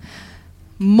politicians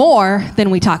more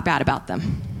than we talk bad about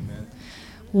them.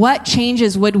 What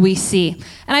changes would we see?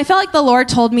 And I felt like the Lord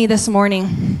told me this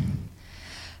morning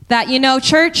that,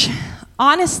 church,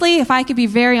 honestly, if I could be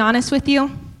very honest with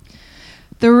you,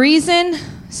 the reason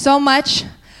so much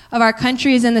of our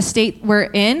country is in the state we're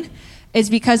in is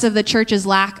because of the church's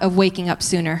lack of waking up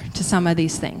sooner to some of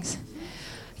these things.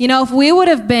 If we would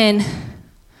have been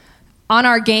on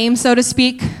our game, so to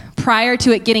speak, prior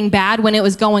to it getting bad when it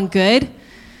was going good,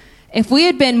 if we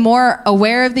had been more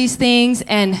aware of these things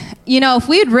and, if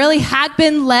we had really had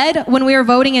been led when we were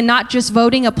voting and not just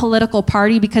voting a political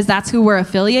party because that's who we're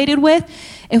affiliated with,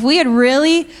 if we had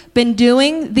really been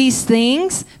doing these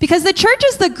things, because the church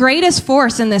is the greatest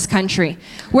force in this country.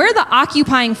 We're the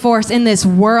occupying force in this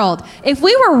world. If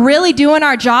we were really doing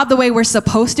our job the way we're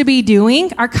supposed to be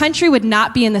doing, our country would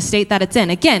not be in the state that it's in.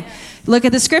 Again, look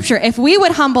at the scripture. If we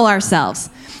would humble ourselves,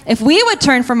 if we would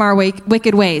turn from our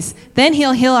wicked ways, then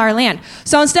he'll heal our land.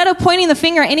 So instead of pointing the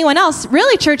finger at anyone else,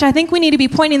 really, church, I think we need to be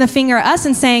pointing the finger at us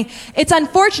and saying, it's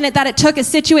unfortunate that it took a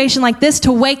situation like this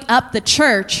to wake up the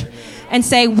church and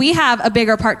say, we have a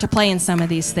bigger part to play in some of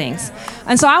these things.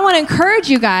 And so I want to encourage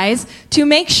you guys to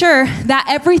make sure that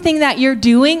everything that you're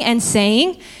doing and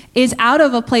saying is out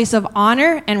of a place of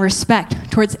honor and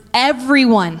respect towards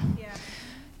everyone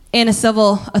in a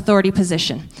civil authority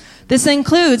position. This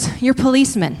includes your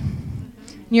policemen,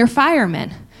 your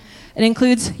firemen. It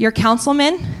includes your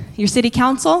councilmen, your city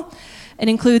council. It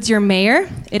includes your mayor.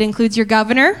 It includes your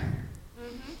governor.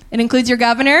 It includes your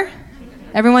governor.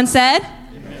 Everyone said?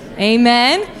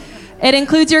 Amen. It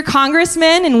includes your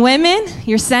congressmen and women,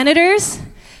 your senators.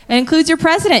 It includes your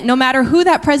president, no matter who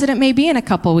that president may be in a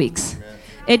couple weeks.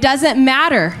 It doesn't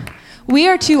matter. We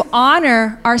are to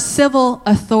honor our civil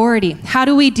authority. How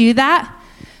do we do that?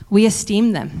 We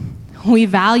esteem them. We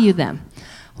value them.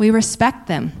 We respect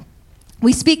them.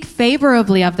 We speak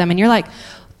favorably of them. And you're like,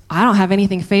 I don't have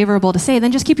anything favorable to say.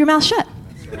 Then just keep your mouth shut.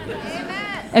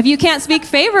 Amen. If you can't speak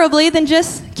favorably, then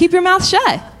just keep your mouth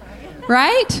shut.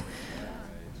 Right?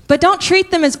 But don't treat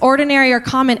them as ordinary or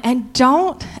common. And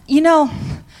don't,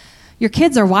 your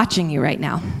kids are watching you right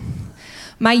now.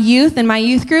 My youth and my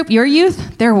youth group, your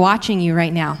youth, they're watching you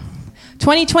right now.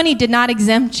 2020 did not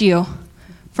exempt you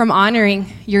from honoring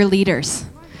your leaders.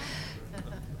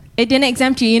 It didn't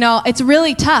exempt you. It's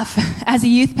really tough as a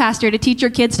youth pastor to teach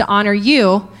your kids to honor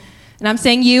you, and I'm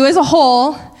saying you as a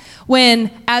whole,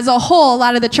 when as a whole, a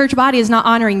lot of the church body is not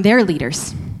honoring their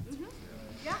leaders.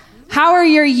 How are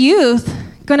your youth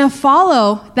going to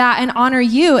follow that and honor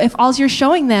you if all you're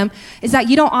showing them is that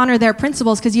you don't honor their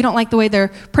principals because you don't like the way their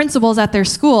principals at their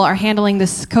school are handling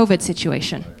this COVID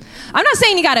situation. I'm not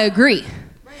saying you got to agree.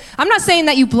 I'm not saying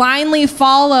that you blindly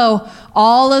follow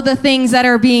all of the things that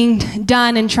are being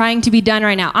done and trying to be done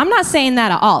right now. I'm not saying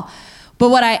that at all. But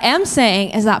what I am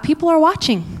saying is that people are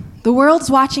watching. The world's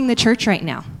watching the church right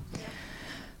now.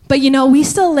 But we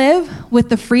still live with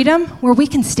the freedom where we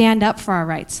can stand up for our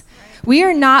rights. We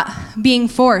are not being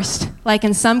forced, like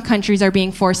in some countries are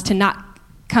being forced to not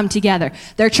come together.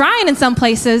 They're trying in some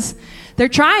places. They're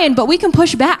trying, but we can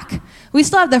push back. We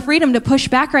still have the freedom to push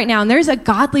back right now, and there's a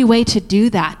godly way to do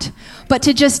that. But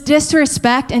to just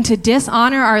disrespect and to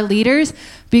dishonor our leaders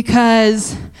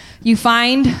because you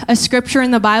find a scripture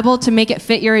in the Bible to make it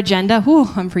fit your agenda. Whew,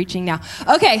 I'm preaching now.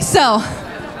 Okay, so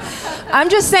I'm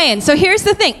just saying. So here's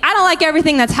the thing. I don't like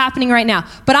everything that's happening right now,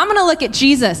 but I'm going to look at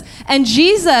Jesus. And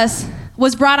Jesus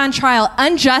was brought on trial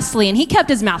unjustly, and he kept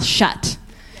his mouth shut.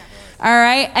 All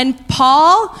right? And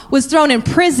Paul was thrown in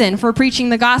prison for preaching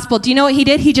the gospel. Do you know what he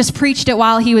did? He just preached it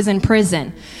while he was in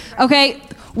prison. Okay?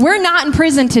 We're not in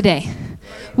prison today.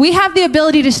 We have the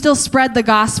ability to still spread the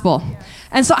gospel.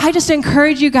 And so I just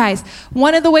encourage you guys,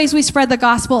 one of the ways we spread the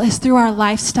gospel is through our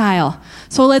lifestyle.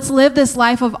 So let's live this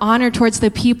life of honor towards the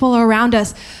people around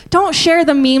us. Don't share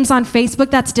the memes on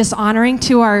Facebook that's dishonoring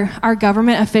to our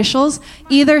government officials,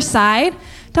 either side.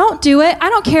 Don't do it. I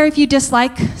don't care if you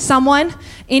dislike someone,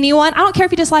 anyone. I don't care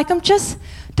if you dislike them. Just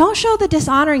don't show the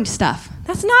dishonoring stuff.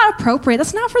 That's not appropriate.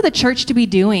 That's not for the church to be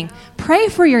doing. Pray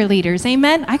for your leaders.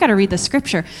 Amen. I got to read the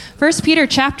scripture. 1 Peter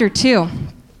chapter 2.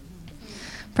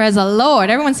 Praise the Lord.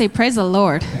 Everyone say, praise the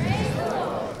Lord. Praise the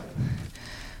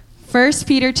Lord. 1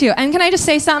 Peter 2. And can I just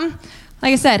say something?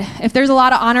 Like I said, if there's a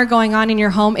lot of honor going on in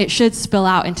your home, it should spill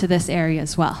out into this area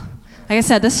as well. Like I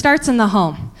said, this starts in the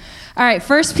home. All right,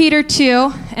 1 Peter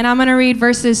 2, and I'm going to read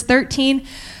verses 13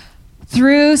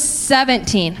 through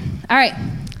 17. All right.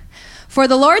 For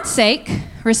the Lord's sake,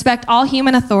 respect all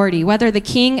human authority, whether the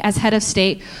king as head of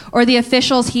state or the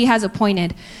officials he has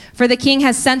appointed. For the king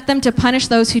has sent them to punish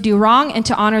those who do wrong and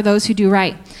to honor those who do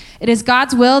right. It is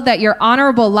God's will that your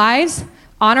honorable lives,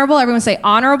 everyone say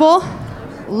honorable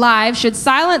lives, should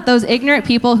silence those ignorant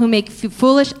people who make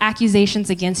foolish accusations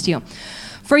against you.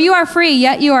 For you are free,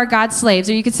 yet you are God's slaves,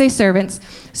 or you could say servants.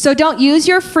 So don't use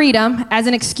your freedom as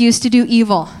an excuse to do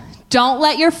evil. Don't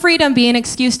let your freedom be an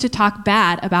excuse to talk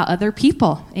bad about other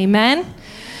people. Amen?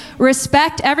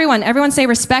 Respect everyone. Everyone say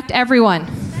respect everyone.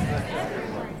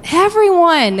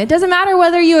 Everyone. It doesn't matter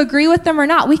whether you agree with them or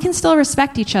not. We can still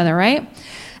respect each other, right?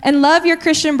 And love your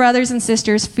Christian brothers and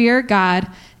sisters. Fear God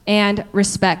and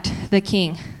respect the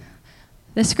king.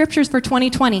 The scripture's for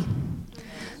 2020.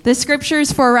 The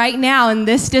scripture's for right now in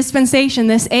this dispensation,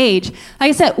 this age. Like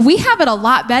I said, we have it a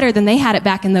lot better than they had it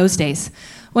back in those days.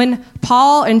 When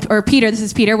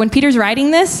Peter, when Peter's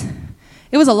writing this,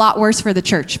 it was a lot worse for the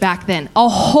church back then. A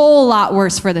whole lot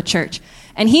worse for the church.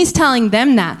 And he's telling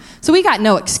them that. So we got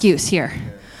no excuse here.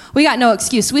 We got no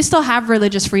excuse. We still have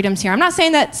religious freedoms here. I'm not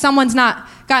saying that someone's not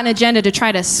got an agenda to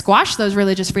try to squash those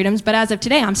religious freedoms, but as of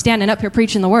today, I'm standing up here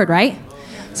preaching the word, right?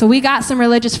 So we got some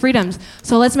religious freedoms.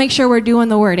 So let's make sure we're doing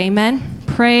the word. Amen?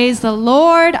 Praise the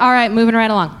Lord. All right, moving right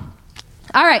along.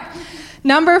 All right,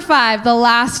 number 5, the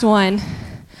last one.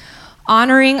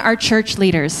 Honoring our church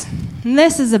leaders. And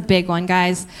this is a big one,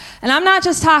 guys. And I'm not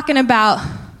just talking about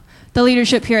the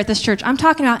leadership here at this church. I'm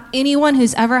talking about anyone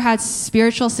who's ever had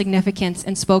spiritual significance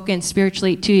and spoken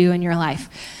spiritually to you in your life.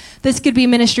 This could be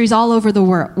ministries all over the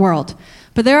world.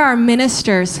 But there are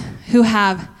ministers who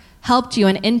have helped you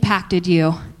and impacted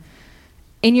you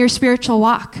in your spiritual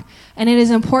walk. And it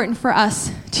is important for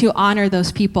us to honor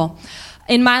those people.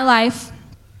 In my life,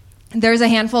 there's a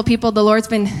handful of people the Lord's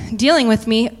been dealing with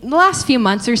me the last few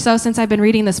months or so since I've been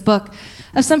reading this book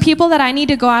of some people that I need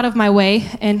to go out of my way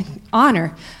and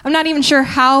honor. I'm not even sure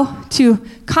how to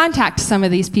contact some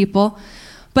of these people.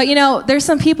 But, there's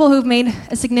some people who've made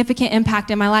a significant impact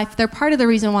in my life. They're part of the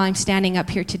reason why I'm standing up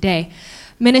here today.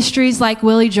 Ministries like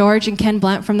Willie George and Ken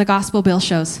Blunt from the Gospel Bill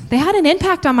shows. They had an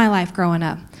impact on my life growing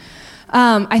up.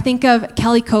 I think of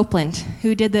Kelly Copeland,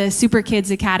 who did the Super Kids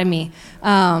Academy.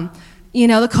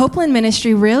 The Copeland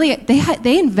ministry really,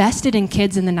 they invested in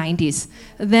kids in the 90s.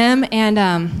 Them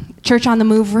and Church on the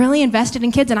Move really invested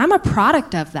in kids, and I'm a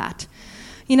product of that.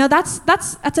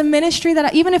 That's a ministry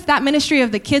that, even if that ministry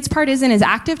of the kids part isn't as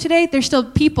active today, there's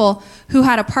still people who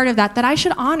had a part of that I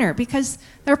should honor because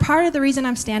they're part of the reason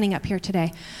I'm standing up here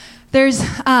today. There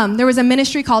was a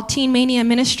ministry called Teen Mania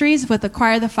Ministries with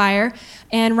Acquire the Fire,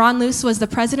 and Ron Luce was the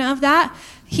president of that.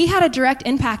 He had a direct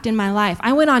impact in my life.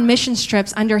 I went on mission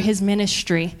trips under his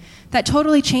ministry that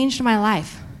totally changed my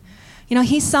life.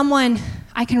 He's someone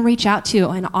I can reach out to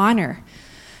and honor.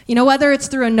 Whether it's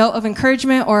through a note of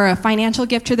encouragement or a financial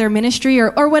gift to their ministry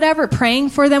or whatever, praying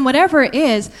for them, whatever it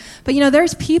is. But,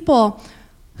 there's people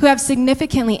who have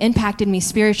significantly impacted me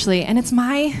spiritually, and it's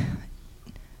my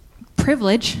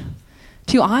privilege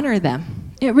to honor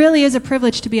them. It really is a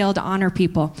privilege to be able to honor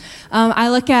people. I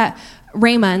look at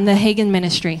Rhema and the Hagin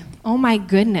ministry. Oh my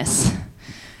goodness.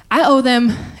 I owe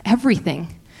them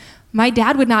everything. My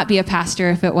dad would not be a pastor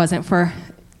if it wasn't for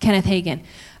Kenneth Hagin.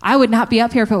 I would not be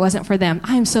up here if it wasn't for them.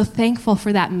 I am so thankful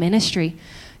for that ministry.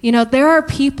 There are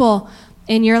people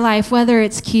in your life, whether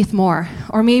it's Keith Moore,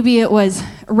 or maybe it was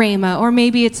Rhema, or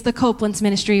maybe it's the Copeland's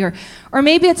ministry, or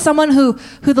maybe it's someone who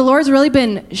the Lord's really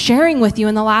been sharing with you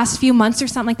in the last few months or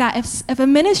something like that. If a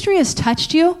ministry has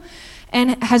touched you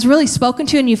and has really spoken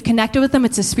to you and you've connected with them,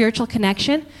 it's a spiritual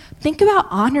connection, think about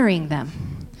honoring them.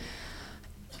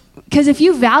 Because if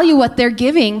you value what they're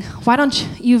giving, why don't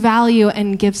you value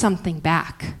and give something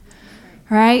back?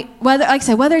 Right? Whether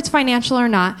it's financial or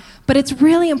not, but it's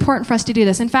really important for us to do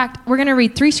this. In fact, we're going to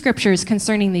read 3 scriptures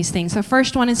concerning these things. The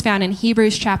first one is found in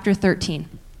Hebrews chapter 13.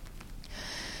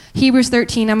 Hebrews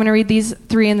 13, I'm going to read these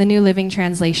 3 in the New Living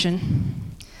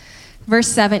Translation. Verse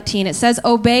 17, it says,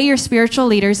 "Obey your spiritual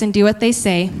leaders and do what they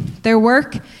say. Their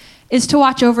work is to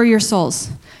watch over your souls,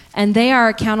 and they are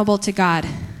accountable to God.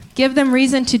 Give them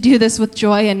reason to do this with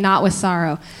joy and not with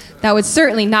sorrow. That would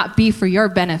certainly not be for your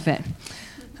benefit."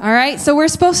 All right, so we're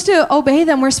supposed to obey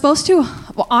them. We're supposed to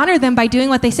honor them by doing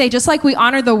what they say, just like we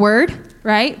honor the word,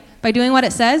 right? By doing what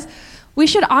it says. We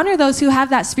should honor those who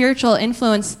have that spiritual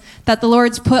influence that the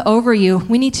Lord's put over you.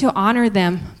 We need to honor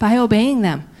them by obeying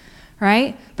them,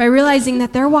 right? By realizing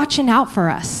that they're watching out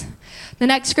for us. The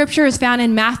next scripture is found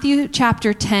in Matthew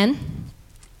chapter 10.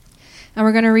 And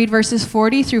we're going to read verses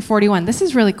 40 through 41. This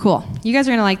is really cool. You guys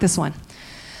are going to like this one.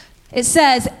 It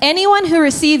says, "Anyone who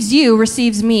receives you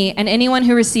receives me, and anyone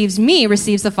who receives me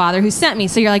receives the Father who sent me."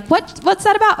 So you're like, what's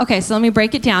that about? Okay, so let me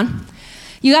break it down.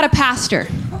 You got a pastor.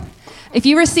 If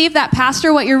you receive that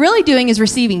pastor, what you're really doing is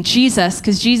receiving Jesus,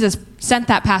 because Jesus sent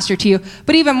that pastor to you.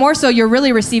 But even more so, you're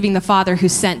really receiving the Father who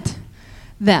sent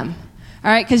them. All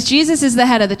right, because Jesus is the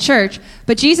head of the church,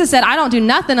 but Jesus said, "I don't do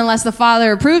nothing unless the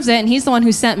Father approves it, and he's the one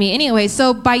who sent me anyway."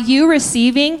 So by you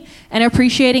receiving and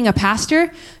appreciating a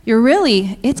pastor,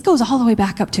 it goes all the way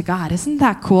back up to God. Isn't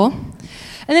that cool?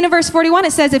 And then in verse 41,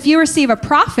 it says, "If you receive a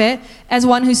prophet as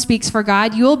one who speaks for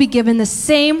God, you will be given the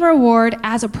same reward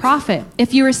as a prophet.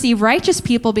 If you receive righteous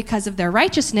people because of their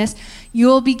righteousness, you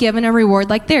will be given a reward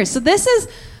like theirs." So this is,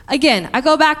 again, I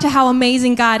go back to how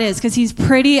amazing God is, because he's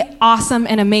pretty awesome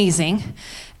and amazing.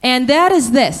 And that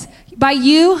is this. By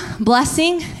you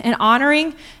blessing and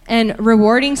honoring and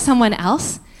rewarding someone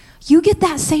else, you get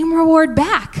that same reward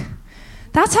back.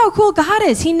 That's how cool God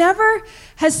is. He never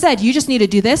has said, you just need to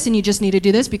do this and you just need to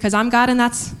do this because I'm God and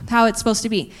that's how it's supposed to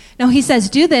be. No, he says,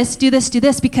 do this, do this, do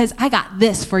this because I got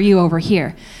this for you over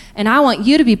here. And I want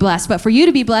you to be blessed. But for you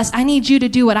to be blessed, I need you to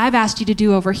do what I've asked you to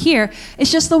do over here.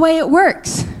 It's just the way it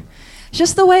works. It's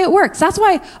just the way it works. That's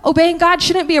why obeying God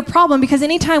shouldn't be a problem, because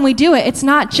anytime we do it, it's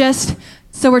not just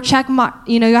so we're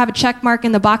you have a check mark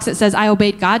in the box that says, I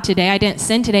obeyed God today, I didn't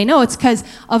sin today. No, it's because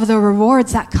of the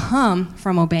rewards that come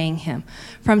from obeying him,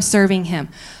 from serving him.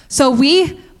 So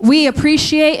we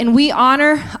appreciate and we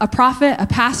honor a prophet, a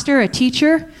pastor, a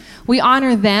teacher. We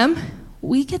honor them.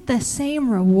 We get the same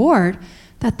reward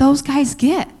that those guys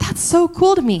get. That's so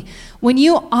cool to me. When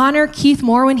you honor Keith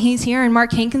Moore when he's here and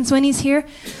Mark Hankins when he's here,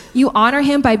 you honor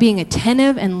him by being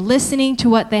attentive and listening to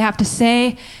what they have to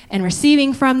say and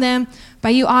receiving from them. By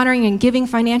you honoring and giving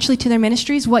financially to their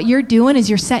ministries, what you're doing is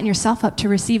you're setting yourself up to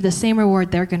receive the same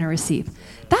reward they're going to receive.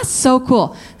 That's so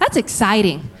cool. That's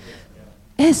exciting.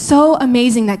 It is so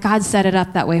amazing that God set it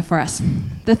up that way for us.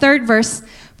 The third verse,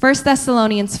 1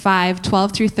 Thessalonians 5,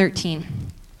 12 through 13,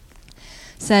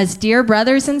 says, Dear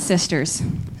brothers and sisters,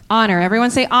 honor. Everyone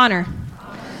say honor.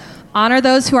 Honor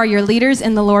those who are your leaders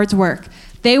in the Lord's work.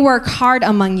 They work hard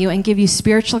among you and give you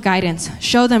spiritual guidance.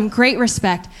 Show them great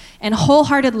respect and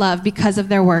wholehearted love because of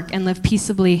their work, and live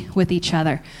peaceably with each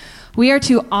other. We are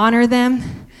to honor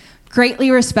them, greatly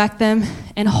respect them,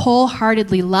 and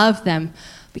wholeheartedly love them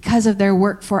because of their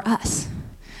work for us.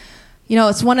 You know,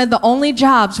 it's one of the only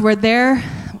jobs where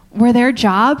their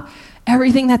job,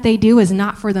 everything that they do is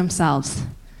not for themselves.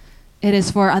 It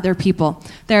is for other people.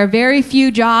 There are very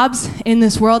few jobs in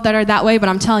this world that are that way, but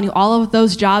I'm telling you, all of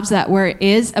those jobs where it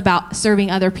is about serving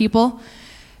other people,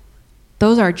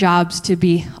 those are jobs to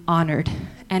be honored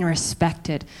and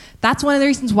respected. That's one of the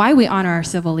reasons why we honor our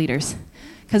civil leaders,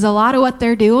 because a lot of what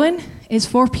they're doing is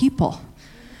for people.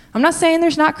 I'm not saying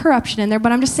there's not corruption in there,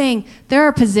 but I'm just saying there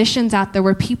are positions out there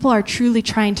where people are truly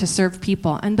trying to serve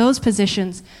people, and those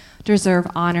positions deserve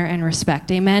honor and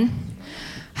respect. Amen?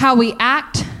 How we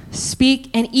act, speak,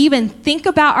 and even think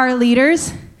about our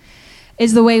leaders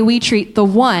is the way we treat the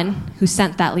one who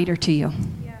sent that leader to you.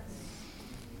 Yes.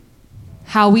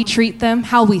 How we treat them,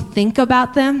 how we think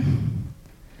about them,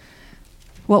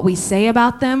 what we say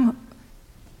about them,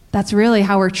 that's really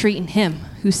how we're treating him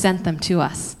who sent them to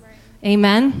us. Right.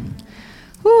 Amen?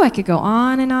 Ooh, I could go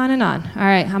on and on and on. All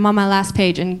right, I'm on my last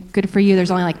page, and good for you,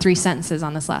 there's only like 3 sentences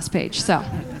on this last page. So,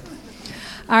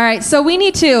 all right, so we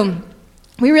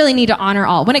really need to honor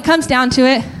all. When it comes down to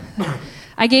it,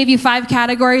 I gave you 5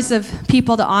 categories of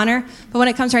people to honor, but when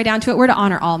it comes right down to it, we're to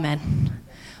honor all men.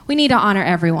 We need to honor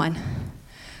everyone.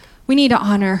 We need to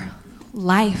honor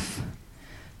life,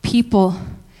 people.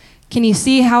 Can you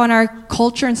see how in our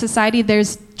culture and society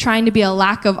there's trying to be a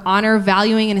lack of honor,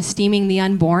 valuing, and esteeming the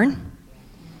unborn?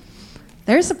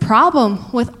 There's a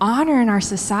problem with honor in our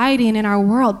society and in our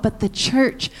world, but the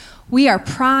church, we are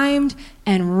primed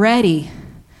and ready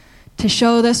to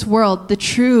show this world the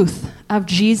truth of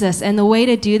Jesus. And the way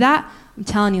to do that, I'm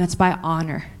telling you, it's by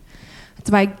honor. It's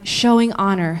by showing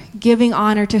honor, giving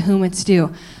honor to whom it's due.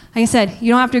 Like I said,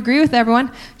 you don't have to agree with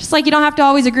everyone, just like you don't have to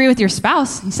always agree with your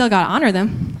spouse. You still got to honor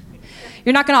them.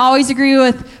 You're not going to always agree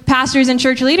with pastors and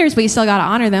church leaders, but you still got to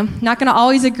honor them. Not going to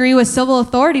always agree with civil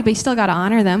authority, but you still got to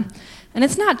honor them. And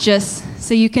it's not just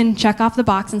so you can check off the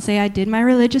box and say, I did my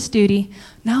religious duty.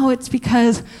 No, it's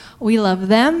because we love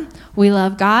them, we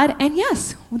love God, and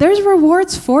yes, there's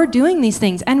rewards for doing these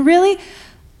things. And really,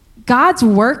 God's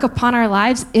work upon our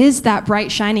lives is that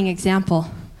bright, shining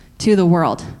example to the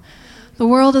world. The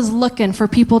world is looking for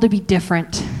people to be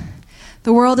different.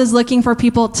 The world is looking for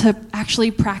people to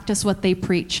actually practice what they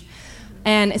preach.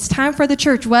 And it's time for the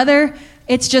church, whether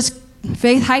it's just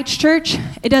Faith Heights Church,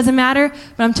 it doesn't matter,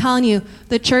 but I'm telling you,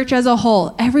 the church as a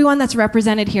whole, everyone that's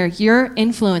represented here, your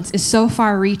influence is so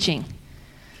far-reaching.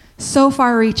 So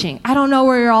far-reaching. I don't know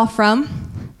where you're all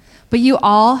from, but you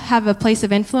all have a place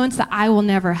of influence that I will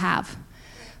never have.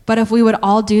 But if we would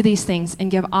all do these things and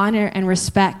give honor and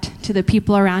respect to the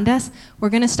people around us,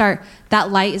 that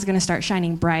light is going to start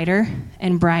shining brighter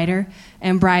and brighter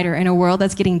and brighter. In a world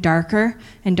that's getting darker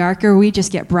and darker, we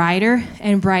just get brighter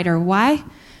and brighter. Why?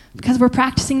 Because we're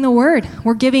practicing the word.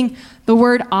 We're giving the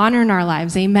word honor in our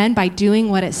lives, amen, by doing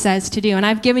what it says to do. And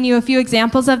I've given you a few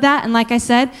examples of that. And like I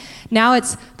said, now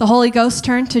it's the Holy Ghost's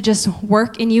turn to just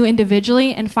work in you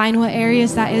individually and find what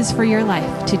areas that is for your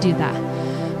life to do that.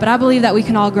 But I believe that we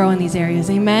can all grow in these areas,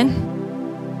 amen.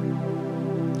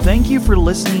 Thank you for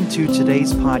listening to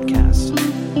today's podcast.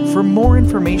 For more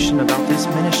information about this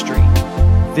ministry,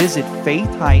 visit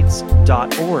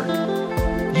faithheights.org.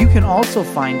 You can also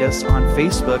find us on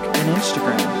Facebook and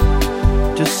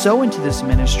Instagram. To sow into this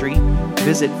ministry,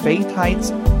 visit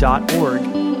faithheights.org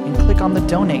and click on the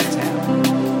Donate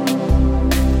tab.